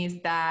reason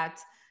is that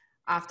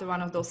after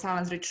one of those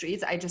silence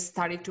retreats, I just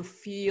started to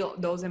feel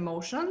those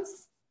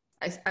emotions.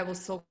 I was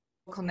so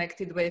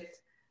connected with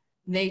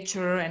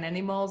nature and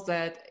animals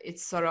that it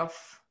sort of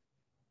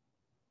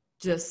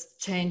just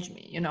changed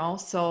me, you know.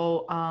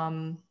 So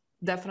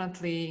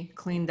definitely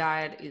clean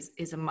diet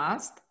is a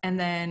must. And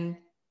then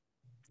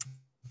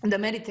the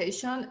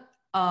meditation,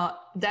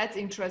 that's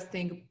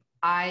interesting.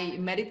 I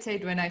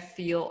meditate when I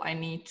feel I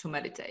need to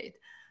meditate.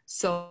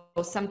 So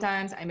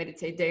sometimes I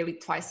meditate daily,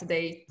 twice a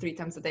day, 3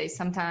 times a day.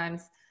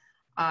 Sometimes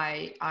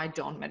I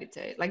don't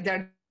meditate. Like there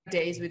are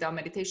days without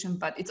meditation,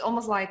 but it's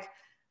almost like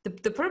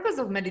the purpose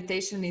of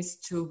meditation is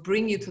to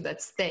bring you to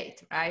that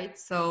state, right?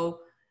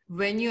 So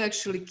when you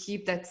actually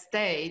keep that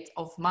state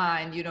of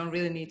mind, you don't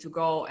really need to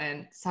go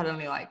and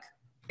suddenly like,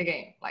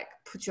 again, like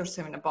put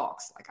yourself in a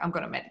box. Like I'm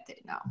going to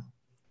meditate now.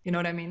 You know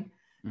what I mean?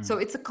 So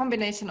it's a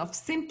combination of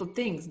simple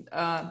things,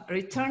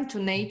 return to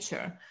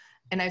nature.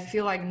 And I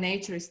feel like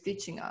nature is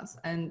teaching us.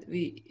 And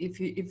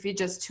if we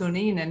just tune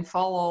in and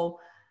follow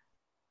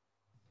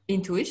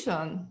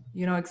intuition,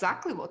 you know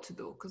exactly what to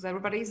do, because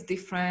everybody is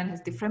different,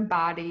 has different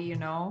body, you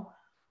know.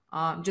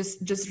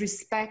 Just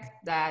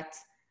respect that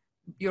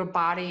your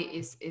body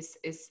is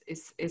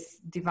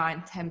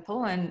divine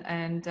temple,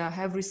 and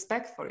have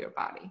respect for your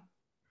body.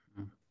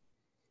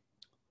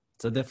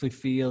 So definitely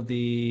feel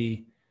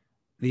the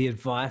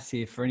advice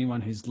here for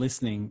anyone who's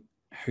listening,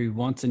 who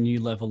wants a new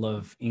level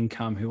of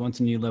income, who wants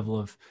a new level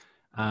of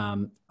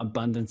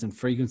abundance and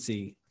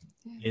frequency,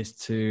 is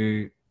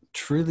to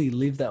truly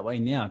live that way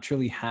now,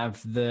 truly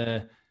have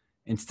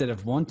instead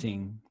of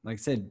wanting, like I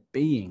said,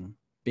 being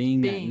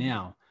that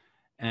now,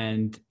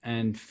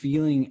 and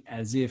feeling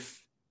as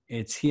if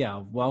it's here,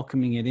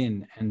 welcoming it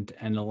in, and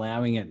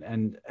allowing it.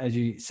 And as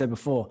you said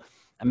before,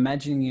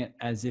 imagining it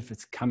as if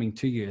it's coming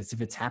to you, as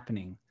if it's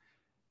happening.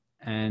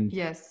 And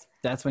yes,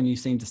 that's when you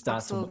seem to start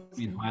absolutely. to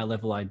welcome in higher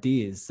level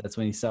ideas. That's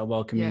when you start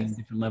welcoming in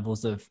different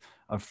levels of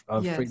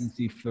Yes.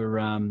 frequency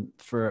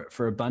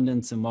for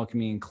abundance, and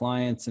welcoming in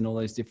clients and all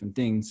those different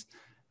things.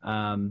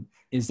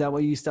 Is that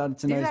what you started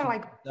to notice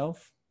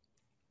yourself?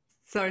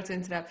 Sorry to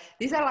interrupt.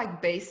 These are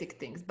like basic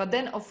things. But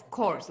then, of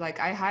course, like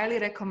I highly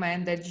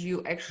recommend that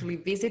you actually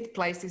visit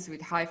places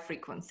with high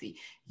frequency.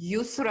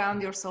 You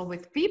surround yourself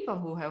with people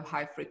who have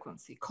high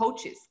frequency,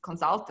 coaches,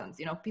 consultants,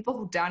 you know, people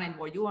who done it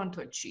what you want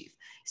to achieve.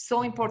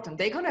 So important.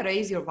 They're going to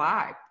raise your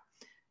vibe,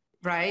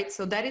 right?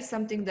 So that is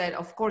something that,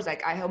 of course,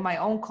 like I have my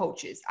own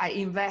coaches. I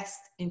invest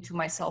into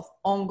myself,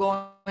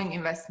 ongoing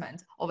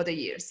investment over the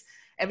years.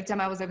 Every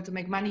time I was able to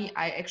make money,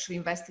 I actually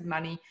invested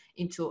money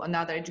into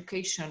another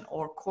education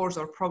or course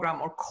or program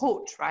or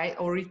coach, right?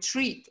 Or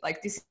retreat.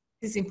 Like this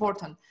is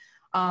important.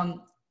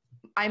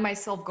 I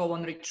myself go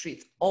on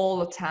retreats all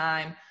the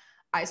time.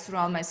 I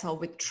surround myself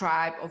with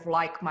tribe of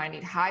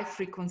like-minded,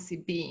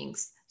 high-frequency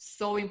beings.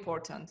 So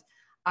important.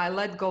 I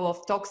let go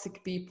of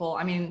toxic people.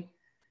 I mean,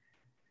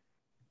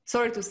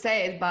 sorry to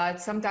say it, but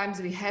sometimes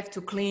we have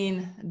to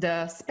clean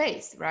the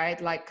space,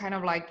 right? Like kind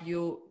of like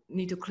you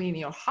need to clean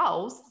your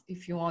house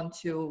if you want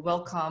to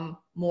welcome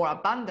more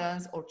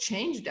abundance or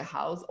change the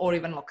house or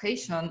even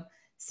location.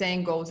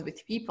 Same goes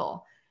with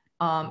people.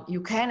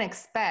 You can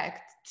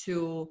expect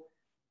to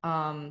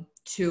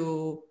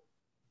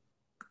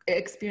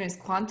experience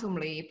quantum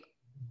leap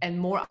and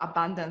more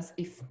abundance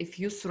if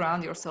you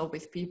surround yourself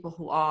with people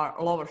who are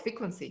lower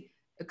frequency,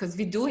 because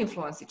we do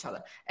influence each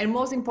other. And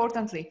most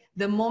importantly,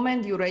 the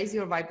moment you raise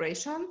your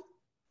vibration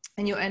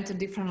and you enter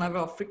different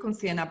level of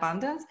frequency and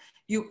abundance,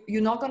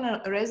 you're not going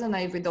to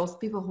resonate with those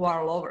people who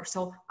are lower.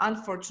 So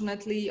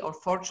unfortunately, or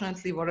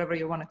fortunately, whatever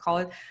you want to call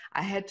it,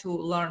 I had to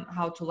learn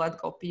how to let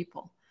go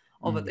people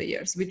over the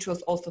years, which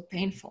was also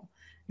painful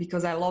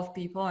because I love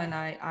people, and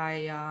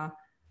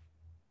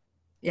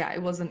yeah,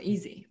 it wasn't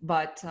easy,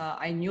 but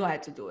I knew I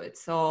had to do it.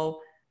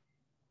 So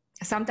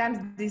sometimes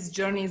this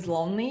journey is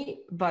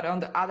lonely, but on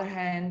the other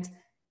hand,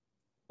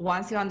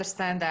 once you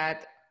understand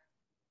that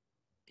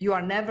you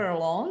are never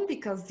alone,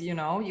 because you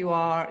know you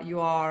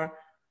are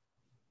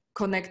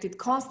connected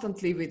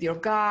constantly with your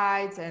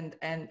guides and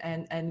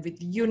with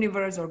the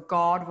universe or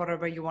God,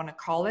 whatever you want to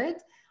call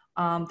it,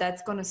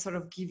 that's going to sort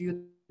of give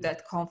you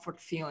that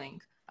comfort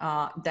feeling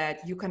that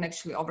you can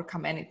actually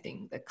overcome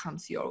anything that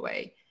comes your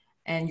way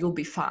and you'll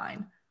be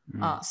fine.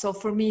 So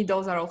for me,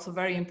 those are also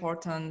very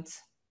important,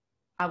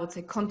 I would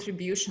say,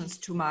 contributions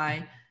to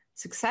my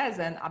success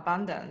and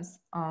abundance.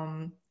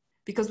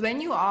 Because when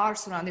you are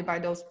surrounded by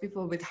those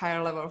people with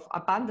higher level of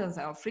abundance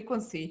or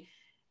frequency,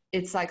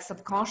 it's like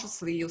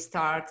subconsciously you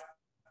start,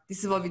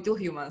 this is what we do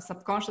humans,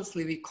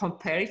 subconsciously we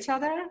compare each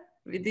other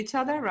with each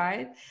other,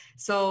 right?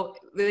 So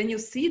when you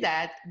see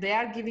that, they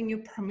are giving you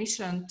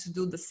permission to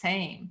do the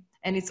same,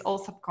 and it's all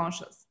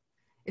subconscious.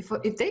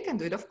 If they can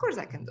do it, of course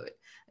I can do it.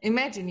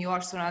 Imagine you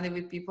are surrounded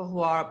with people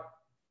who are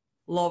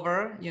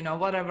lower,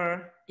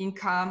 whatever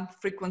income,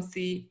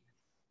 frequency,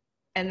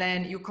 and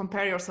then you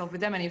compare yourself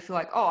with them and you feel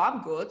like, oh,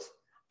 I'm good.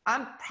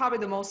 I'm probably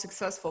the most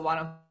successful one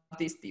of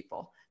these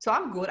people. So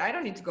I'm good. I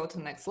don't need to go to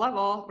the next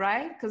level,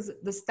 right? Because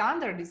the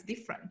standard is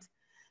different.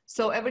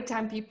 So every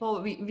time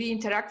we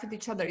interact with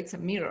each other, it's a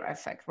mirror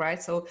effect,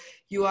 right? So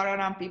you are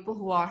around people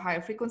who are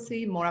higher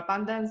frequency, more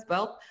abundance,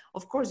 wealth.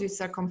 Of course, you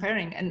start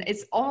comparing, and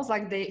it's almost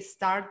like they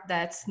start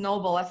that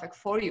snowball effect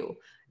for you,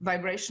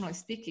 vibrationally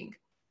speaking,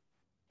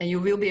 and you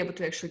will be able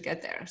to actually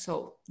get there.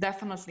 So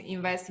definitely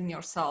invest in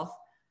yourself.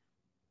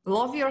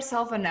 Love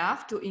yourself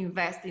enough to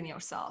invest in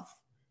yourself.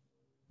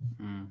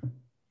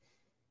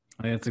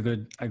 I think that's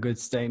a good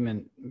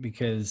statement,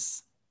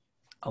 because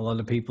a lot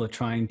of people are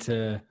trying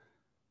to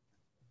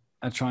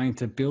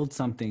build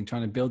something,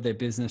 trying to build their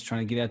business,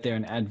 trying to get out there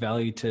and add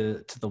value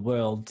to the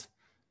world,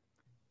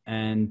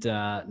 and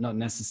not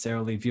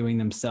necessarily viewing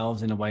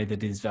themselves in a way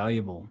that is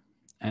valuable.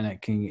 And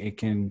it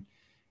can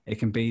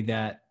be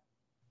that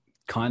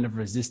kind of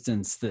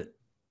resistance that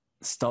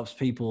stops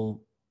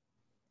people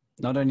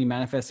not only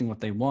manifesting what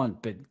they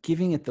want, but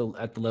giving it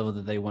at the level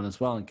that they want as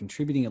well, and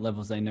contributing at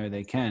levels they know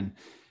they can,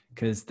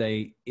 because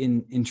they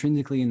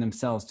intrinsically in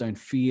themselves don't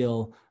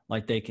feel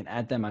like they can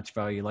add that much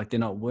value, like they're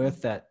not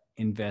worth that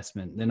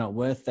investment, they're not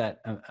worth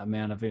that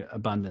amount of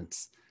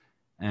abundance.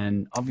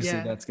 And obviously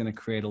that's going to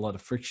create a lot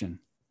of friction.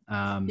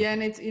 And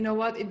it's,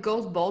 it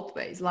goes both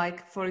ways.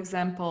 Like, for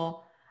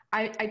example,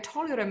 I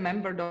totally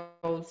remember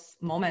those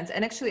moments,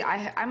 and actually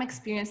I'm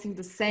experiencing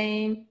the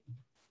same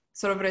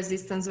sort of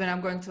resistance when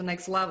I'm going to the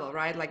next level,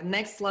 right? Like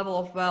next level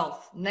of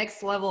wealth,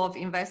 next level of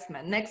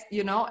investment,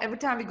 every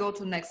time we go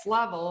to next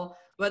level,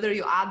 whether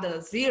you add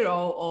a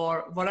zero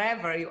or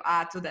whatever you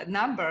add to that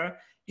number,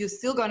 you're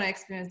still going to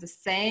experience the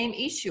same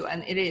issue.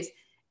 And it is,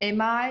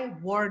 am I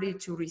worthy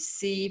to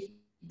receive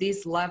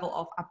this level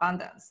of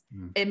abundance?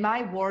 Am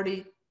I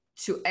worthy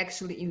to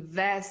actually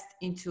invest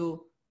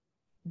into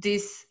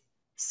this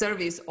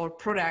service or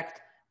product,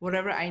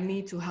 whatever I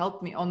need to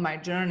help me on my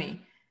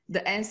journey?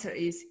 The answer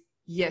is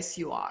yes,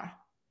 you are.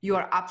 You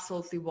are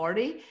absolutely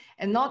worthy.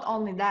 And not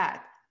only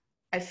that,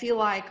 I feel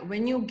like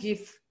when you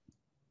give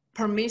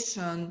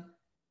permission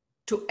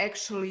to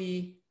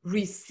actually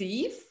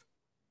receive,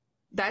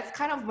 that's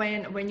kind of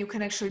when you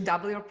can actually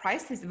double your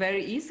prices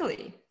very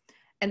easily.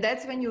 And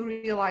that's when you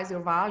realize your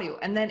value.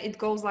 And then it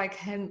goes like,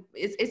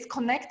 it's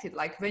connected.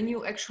 Like when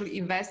you actually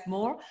invest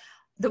more,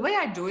 the way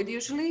I do it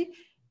usually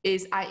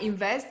is I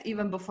invest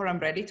even before I'm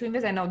ready to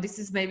invest. I know this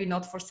is maybe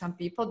not for some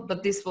people,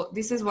 but this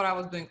is what I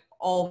was doing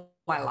all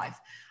my life.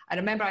 I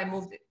remember I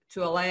moved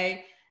to LA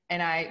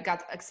and I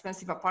got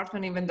expensive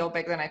apartment, even though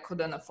back then I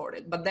couldn't afford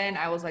it. But then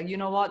I was like, you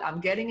know what? I'm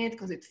getting it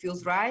because it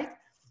feels right.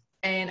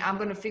 And I'm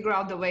going to figure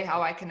out the way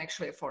how I can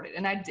actually afford it.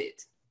 And I did.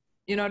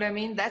 You know what I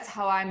mean? That's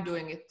how I'm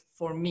doing it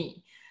for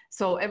me.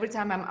 So every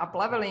time I'm up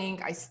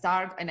leveling, I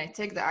start and I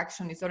take the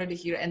action. It's already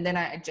here. And then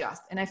I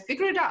adjust and I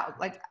figure it out.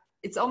 Like,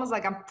 it's almost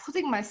like I'm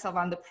putting myself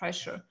under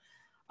pressure.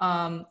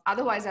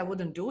 Otherwise I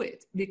wouldn't do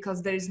it,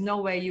 because there is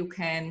no way you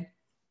can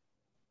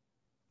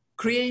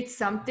create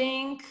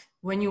something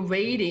when you're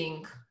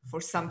waiting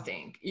for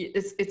something.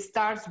 It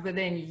starts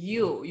within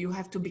you. You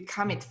have to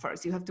become it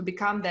first. You have to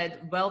become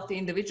that wealthy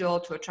individual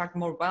to attract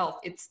more wealth.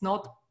 It's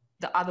not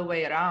the other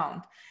way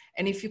around.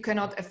 And if you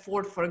cannot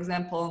afford, for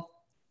example,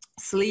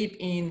 sleep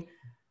in,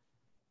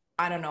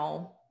 I don't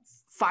know,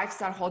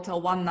 5-star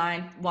hotel one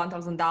night,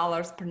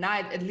 $1,000 per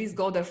night, at least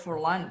go there for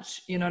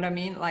lunch. You know what I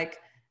mean? Like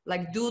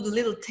do the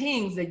little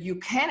things that you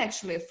can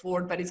actually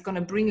afford, but it's going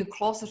to bring you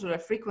closer to the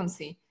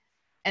frequency.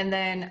 And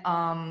then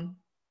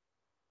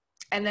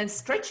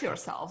stretch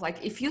yourself.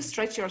 Like if you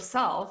stretch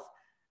yourself,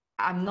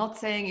 I'm not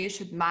saying you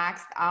should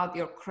max out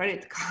your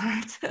credit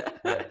card,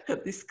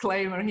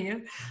 disclaimer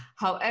here.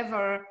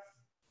 However,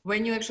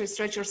 when you actually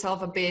stretch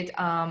yourself a bit,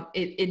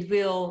 it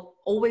will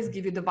always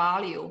give you the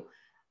value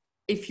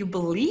if you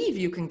believe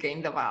you can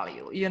gain the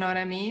value. You know what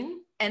I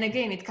mean? And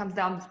again, it comes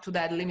down to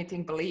that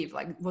limiting belief,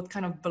 like what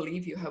kind of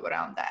belief you have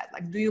around that.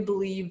 Like, do you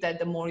believe that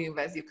the more you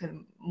invest,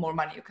 more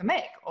money you can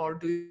make? Or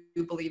do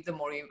you believe the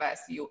more you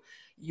invest, you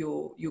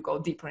go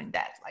deeper in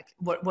that? Like,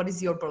 what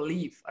is your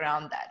belief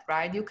around that,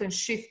 right? You can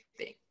shift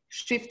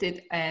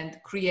it and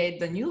create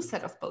the new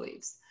set of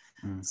beliefs.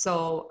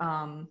 So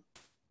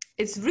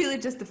it's really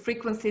just the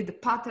frequency, the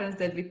patterns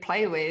that we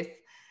play with.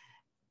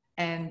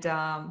 And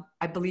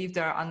I believe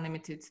there are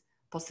unlimited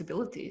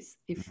possibilities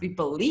if we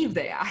believe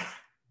they are.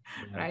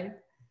 Right?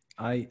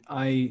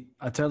 I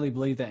totally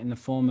believe that, in the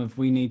form of,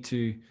 we need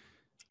to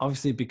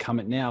obviously become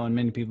it now. And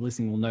many people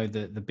listening will know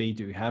that the be,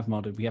 do, have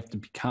model. We have to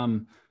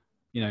become,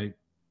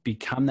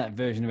 become that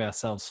version of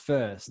ourselves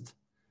first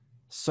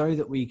so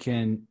that we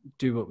can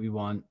do what we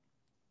want.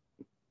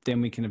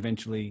 Then we can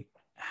eventually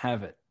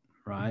have it,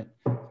 right?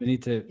 We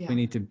need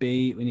to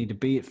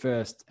be it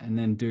first, and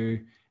then do,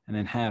 and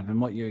then have.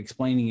 And what you're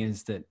explaining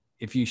is that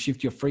if you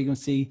shift your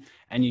frequency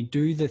and you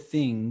do the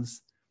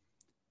things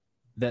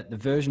that the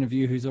version of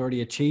you who's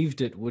already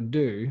achieved it would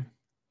do,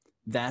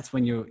 that's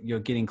when you're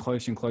getting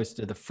closer and closer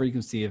to the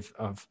frequency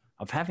of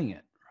having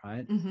it,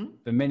 right? Mm-hmm.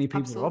 But many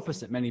people Absolutely. are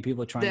opposite. Many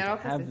people are trying to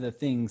have the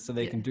things so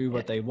they can do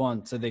what they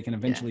want, so they can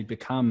eventually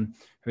become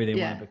who they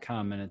want to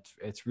become. And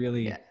it's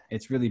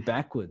really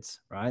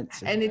backwards, right?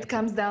 So and it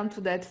comes down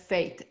to that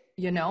faith,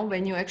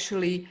 when you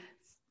actually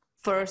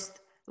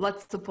first,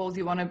 let's suppose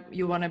you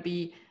want to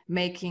be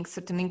making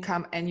certain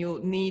income and you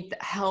need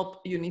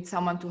help, you need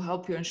someone to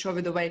help you and show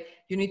you the way.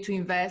 You need to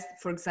invest,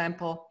 for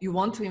example, you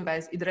want to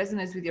invest, it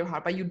resonates with your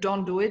heart, but you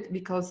don't do it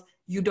because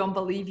you don't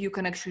believe you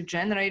can actually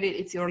generate it.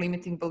 It's your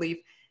limiting belief.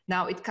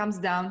 Now it comes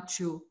down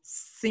to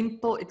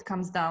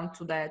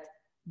that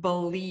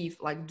belief.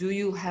 Like, do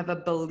you have a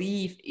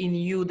belief in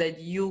you that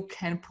you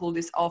can pull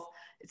this off?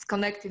 It's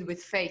connected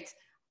with faith.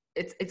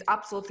 It's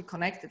absolutely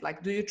connected.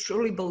 Like, do you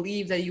truly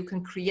believe that you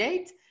can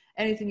create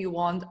anything you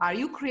want? Are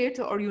you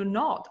creator or you're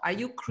not? Are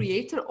you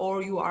creator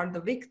or you are the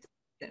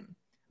victim?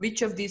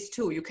 Which of these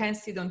two? You can't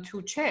sit on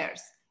two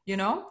chairs,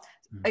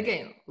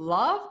 Again,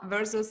 love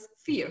versus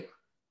fear.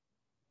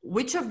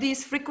 Which of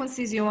these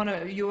frequencies you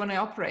wanna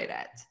operate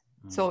at?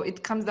 So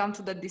it comes down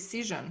to the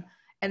decision.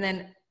 And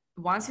then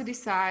once you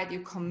decide,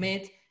 you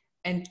commit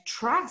and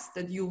trust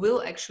that you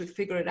will actually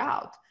figure it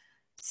out.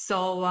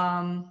 So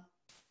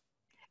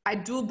I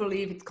do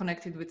believe it's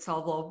connected with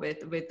self-love,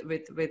 with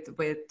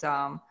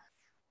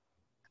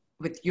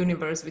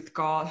universe, with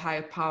God,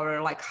 higher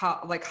power,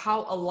 like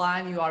how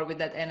aligned you are with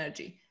that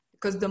energy.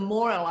 Because the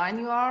more aligned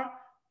you are,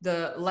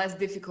 the less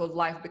difficult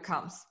life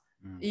becomes.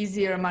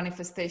 Easier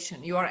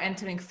manifestation. You are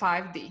entering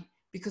 5D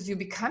because you're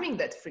becoming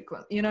that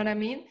frequent. You know what I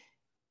mean?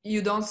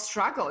 You don't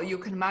struggle. You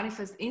can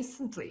manifest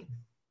instantly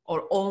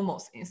or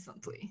almost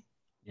instantly.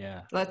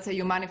 Yeah. Let's say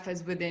you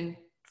manifest within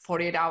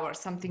 48 hours,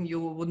 something you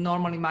would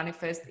normally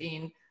manifest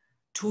in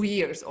 2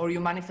 years, or you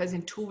manifest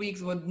in 2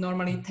 weeks, what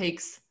normally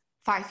takes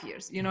 5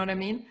 years. You know what I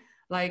mean?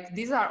 Like,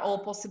 these are all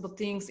possible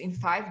things in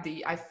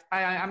 5D.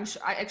 I'm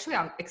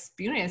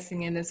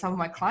experiencing it, and some of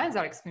my clients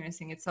are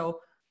experiencing it. So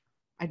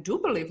I do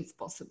believe it's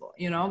possible,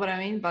 you know what I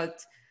mean?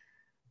 But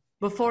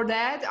before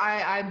that,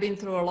 I've been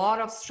through a lot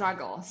of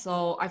struggle.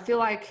 So I feel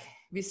like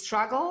we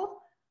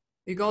struggle,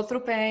 we go through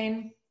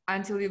pain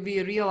until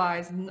we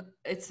realize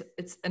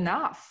it's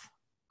enough.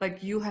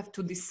 Like, you have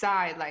to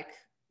decide like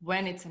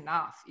when it's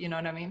enough, you know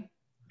what I mean?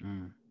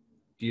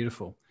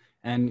 Beautiful.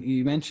 And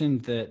you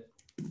mentioned that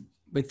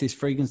with this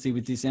frequency,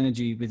 with this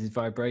energy, with this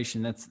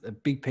vibration, that's a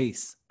big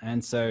piece.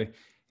 And so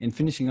in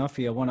finishing off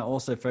here, I want to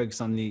also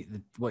focus on the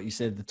what you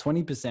said, the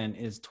 20%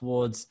 is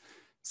towards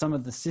some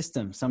of the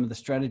systems, some of the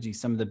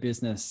strategies, some of the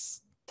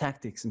business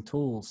tactics and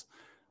tools.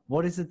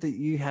 What is it that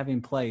you have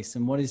in place,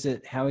 and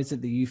how is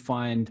it that you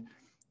find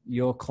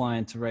your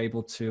clients are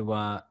able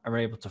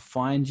to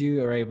find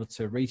you, are able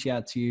to reach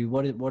out to you?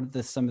 What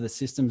are some of the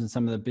systems and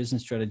some of the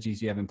business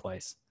strategies you have in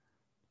place?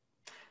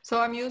 So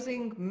I'm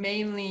using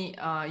mainly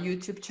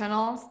YouTube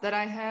channels that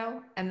I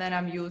have, and then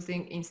I'm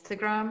using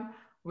Instagram,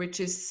 which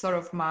is sort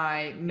of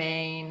my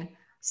main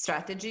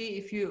strategy,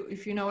 if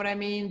you know what I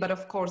mean. But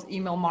of course,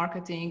 email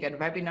marketing and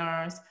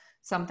webinars,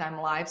 sometimes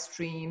live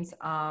streams.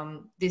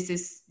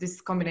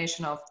 This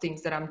combination of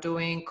things that I'm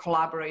doing,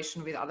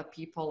 collaboration with other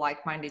people,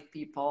 like-minded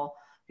people.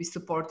 We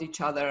support each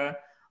other,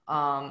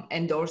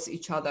 endorse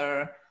each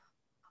other.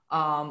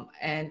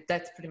 And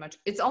that's pretty much,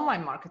 it's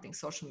online marketing,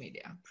 social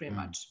media, pretty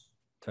much.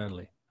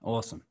 Totally.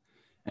 Awesome.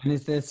 And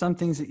is there some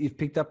things that you've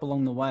picked up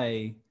along the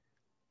way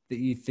that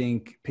you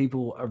think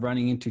people are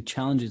running into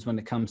challenges when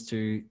it comes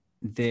to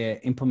their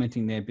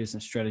implementing their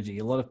business strategy?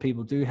 A lot of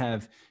people do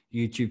have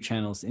YouTube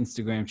channels,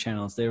 Instagram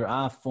channels. There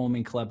are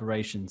forming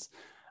collaborations,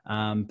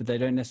 but they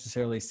don't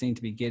necessarily seem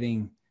to be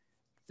getting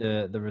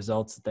the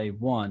results that they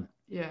want.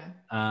 Yeah.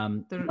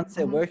 Once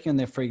they're working on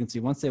their frequency,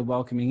 once they're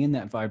welcoming in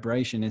that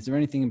vibration, is there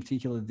anything in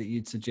particular that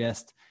you'd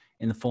suggest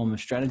in the form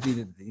of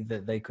strategy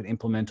that they could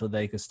implement or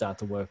they could start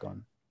to work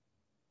on?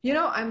 You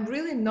know, I'm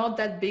really not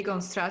that big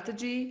on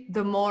strategy.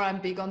 The more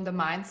I'm big on the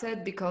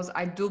mindset, because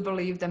I do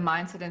believe the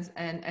mindset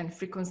and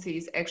frequency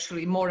is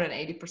actually more than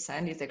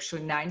 80%. It's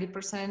actually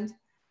 90%.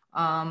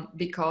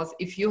 Because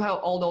if you have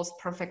all those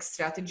perfect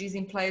strategies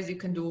in place, you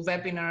can do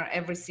webinar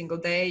every single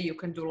day. You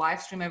can do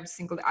live stream every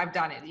single day. I've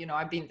done it. You know,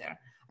 I've been there.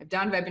 I've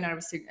done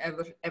webinar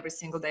every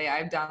single day.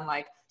 I've done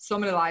like so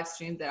many live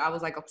streams that I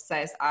was like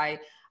obsessed.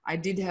 I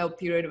did have a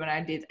period when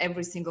I did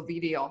every single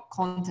video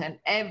content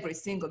every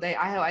single day.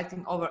 I have, I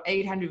think, over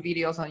 800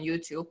 videos on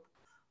YouTube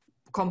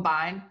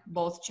combined,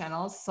 both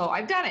channels. So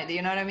I've done it,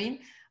 you know what I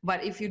mean?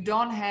 But if you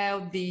don't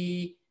have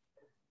the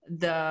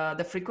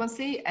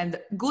frequency and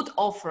good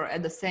offer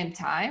at the same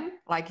time,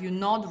 like you're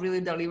not really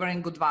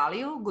delivering good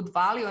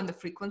value and the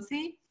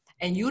frequency,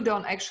 and you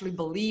don't actually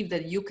believe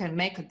that you can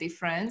make a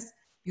difference,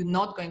 you're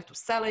not going to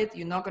sell it,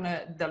 you're not going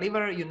to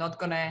deliver, you're not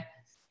going to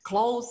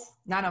close,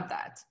 none of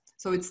that.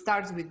 So it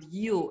starts with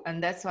you.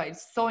 And that's why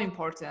it's so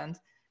important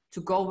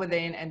to go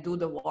within and do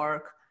the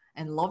work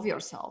and love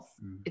yourself.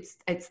 It's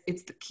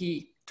the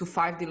key to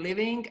 5D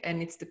living,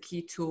 and it's the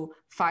key to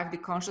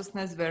 5D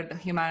consciousness, where the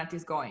humanity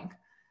is going.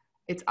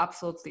 It's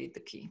absolutely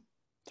the key.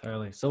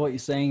 Totally. So what you're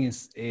saying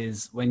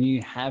is when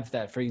you have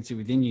that frequency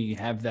within you, you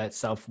have that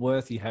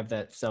self-worth, you have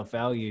that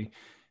self-value,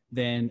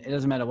 then it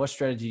doesn't matter what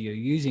strategy you're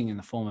using in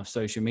the form of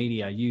social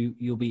media,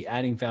 you'll be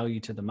adding value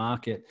to the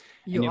market,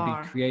 and you'll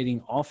be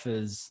creating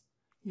offers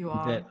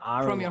that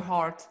are from your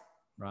heart.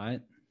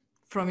 Right?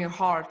 From your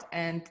heart.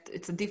 And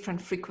it's a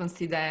different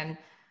frequency than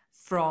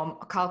from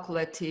a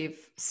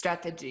calculative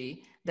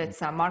strategy that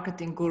some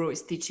marketing guru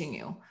is teaching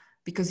you,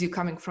 because you're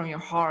coming from your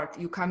heart,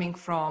 you're coming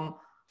from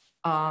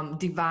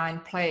divine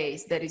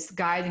place that is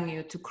guiding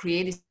you to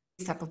create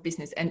this type of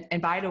business.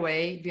 And by the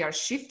way, we are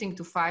shifting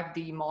to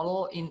 5D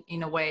model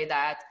in a way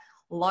that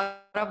a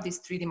lot of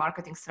these 3D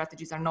marketing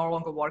strategies are no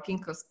longer working,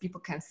 because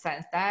people can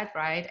sense that,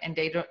 right? And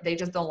they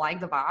just don't like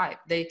the vibe.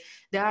 They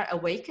are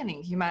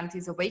awakening. Humanity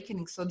is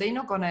awakening. So they're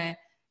not gonna,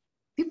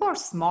 people are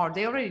smart.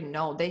 They already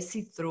know, they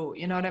see through,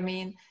 you know what I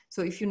mean?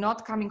 So if you're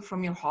not coming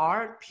from your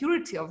heart,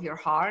 purity of your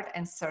heart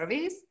and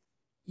service,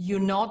 you're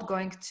not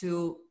going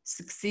to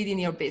succeed in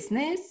your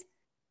business,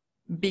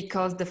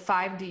 because the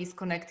 5D is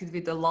connected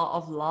with the law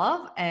of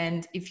love.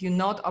 And if you're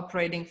not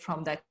operating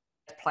from that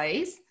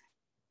place,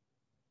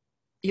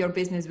 your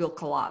business will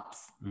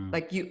collapse.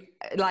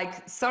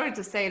 Sorry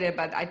to say that,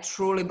 but I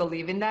truly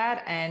believe in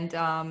that.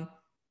 And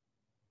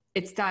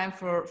it's time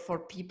for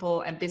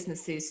people and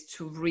businesses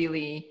to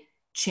really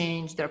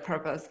change their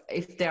purpose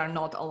if they are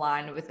not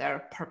aligned with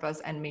their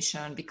purpose and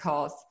mission,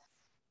 because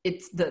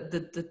it's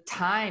the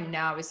time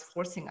now is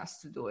forcing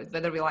us to do it,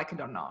 whether we like it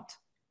or not.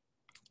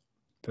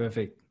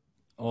 Perfect.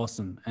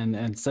 Awesome.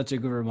 And such a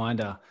good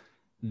reminder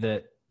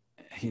that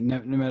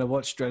no matter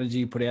what strategy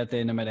you put out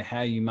there, no matter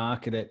how you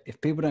market it,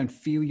 if people don't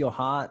feel your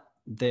heart,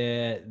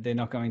 they're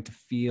not going to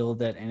feel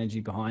that energy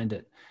behind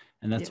it.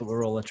 And that's what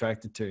we're all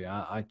attracted to.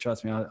 I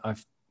trust me, I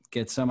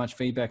get so much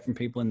feedback from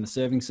people in the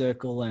serving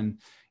circle and,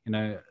 you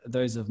know,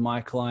 those of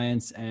my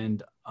clients,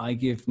 and I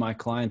give my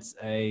clients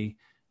a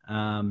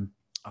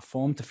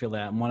form to fill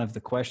out. And one of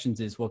the questions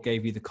is, what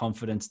gave you the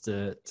confidence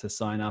to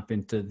sign up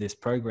into this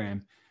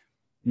program?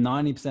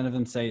 90% of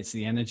them say it's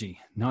the energy.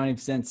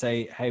 90%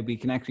 say, hey, we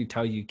can actually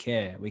tell you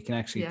care. We can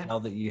actually tell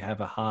that you have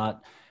a heart,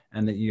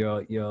 and that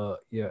you're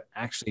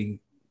actually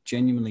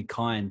genuinely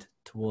kind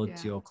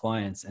towards your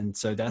clients. And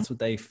so that's what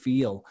they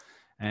feel.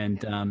 And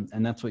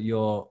that's what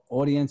your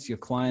audience, your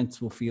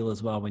clients will feel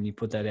as well when you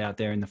put that out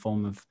there in the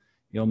form of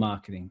your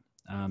marketing.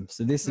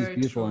 So this is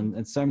beautiful,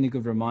 and so many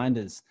good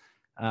reminders.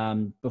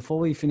 Before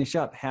we finish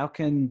up, how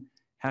can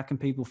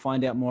people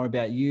find out more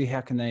about you? How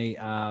can they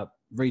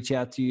reach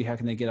out to you? How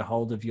can they get a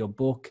hold of your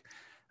book?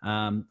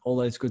 All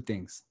those good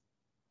things.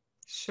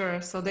 Sure.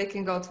 So they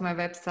can go to my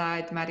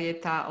website,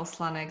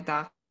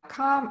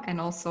 marietaoslanec.com,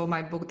 and also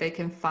my book they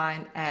can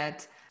find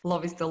at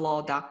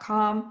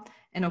loveisthelaw.com.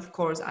 And of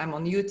course, I'm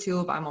on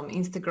YouTube, I'm on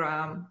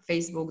Instagram,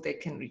 Facebook. They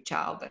can reach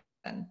out,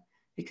 and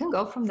we can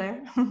go from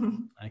there.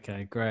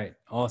 Okay, great.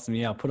 Awesome.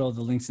 Yeah, I'll put all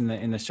the links in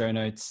the show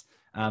notes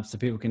so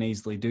people can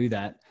easily do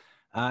that.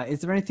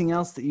 Is there anything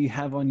else that you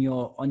have on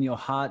your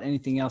heart?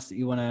 Anything else that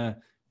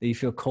you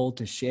feel called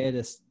to share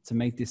to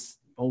make this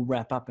all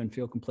wrap up and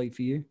feel complete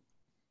for you?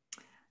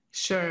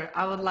 Sure.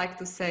 I would like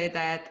to say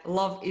that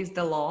love is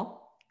the law.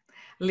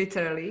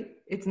 Literally,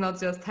 it's not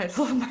just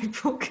title of my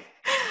book.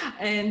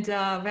 And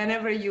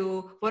whatever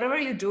you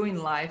do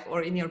in life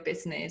or in your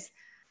business,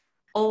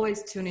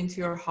 always tune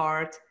into your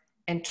heart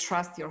and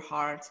trust your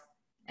heart,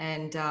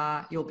 and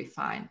you'll be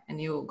fine,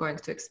 and you're going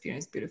to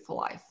experience beautiful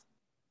life.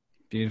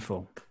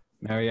 Beautiful.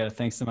 Marieta,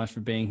 thanks so much for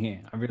being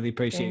here. I really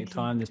appreciate your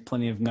time. There's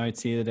plenty of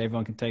notes here that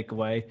everyone can take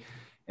away.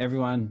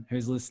 Everyone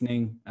who's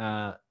listening,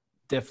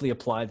 definitely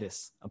apply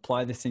this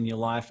in your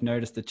life.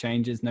 Notice the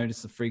changes,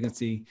 notice the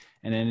frequency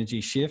and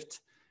energy shift.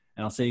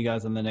 And I'll see you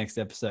guys on the next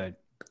episode.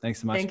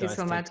 Thanks so much, guys. Thank you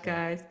so much,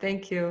 guys.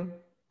 Thank you.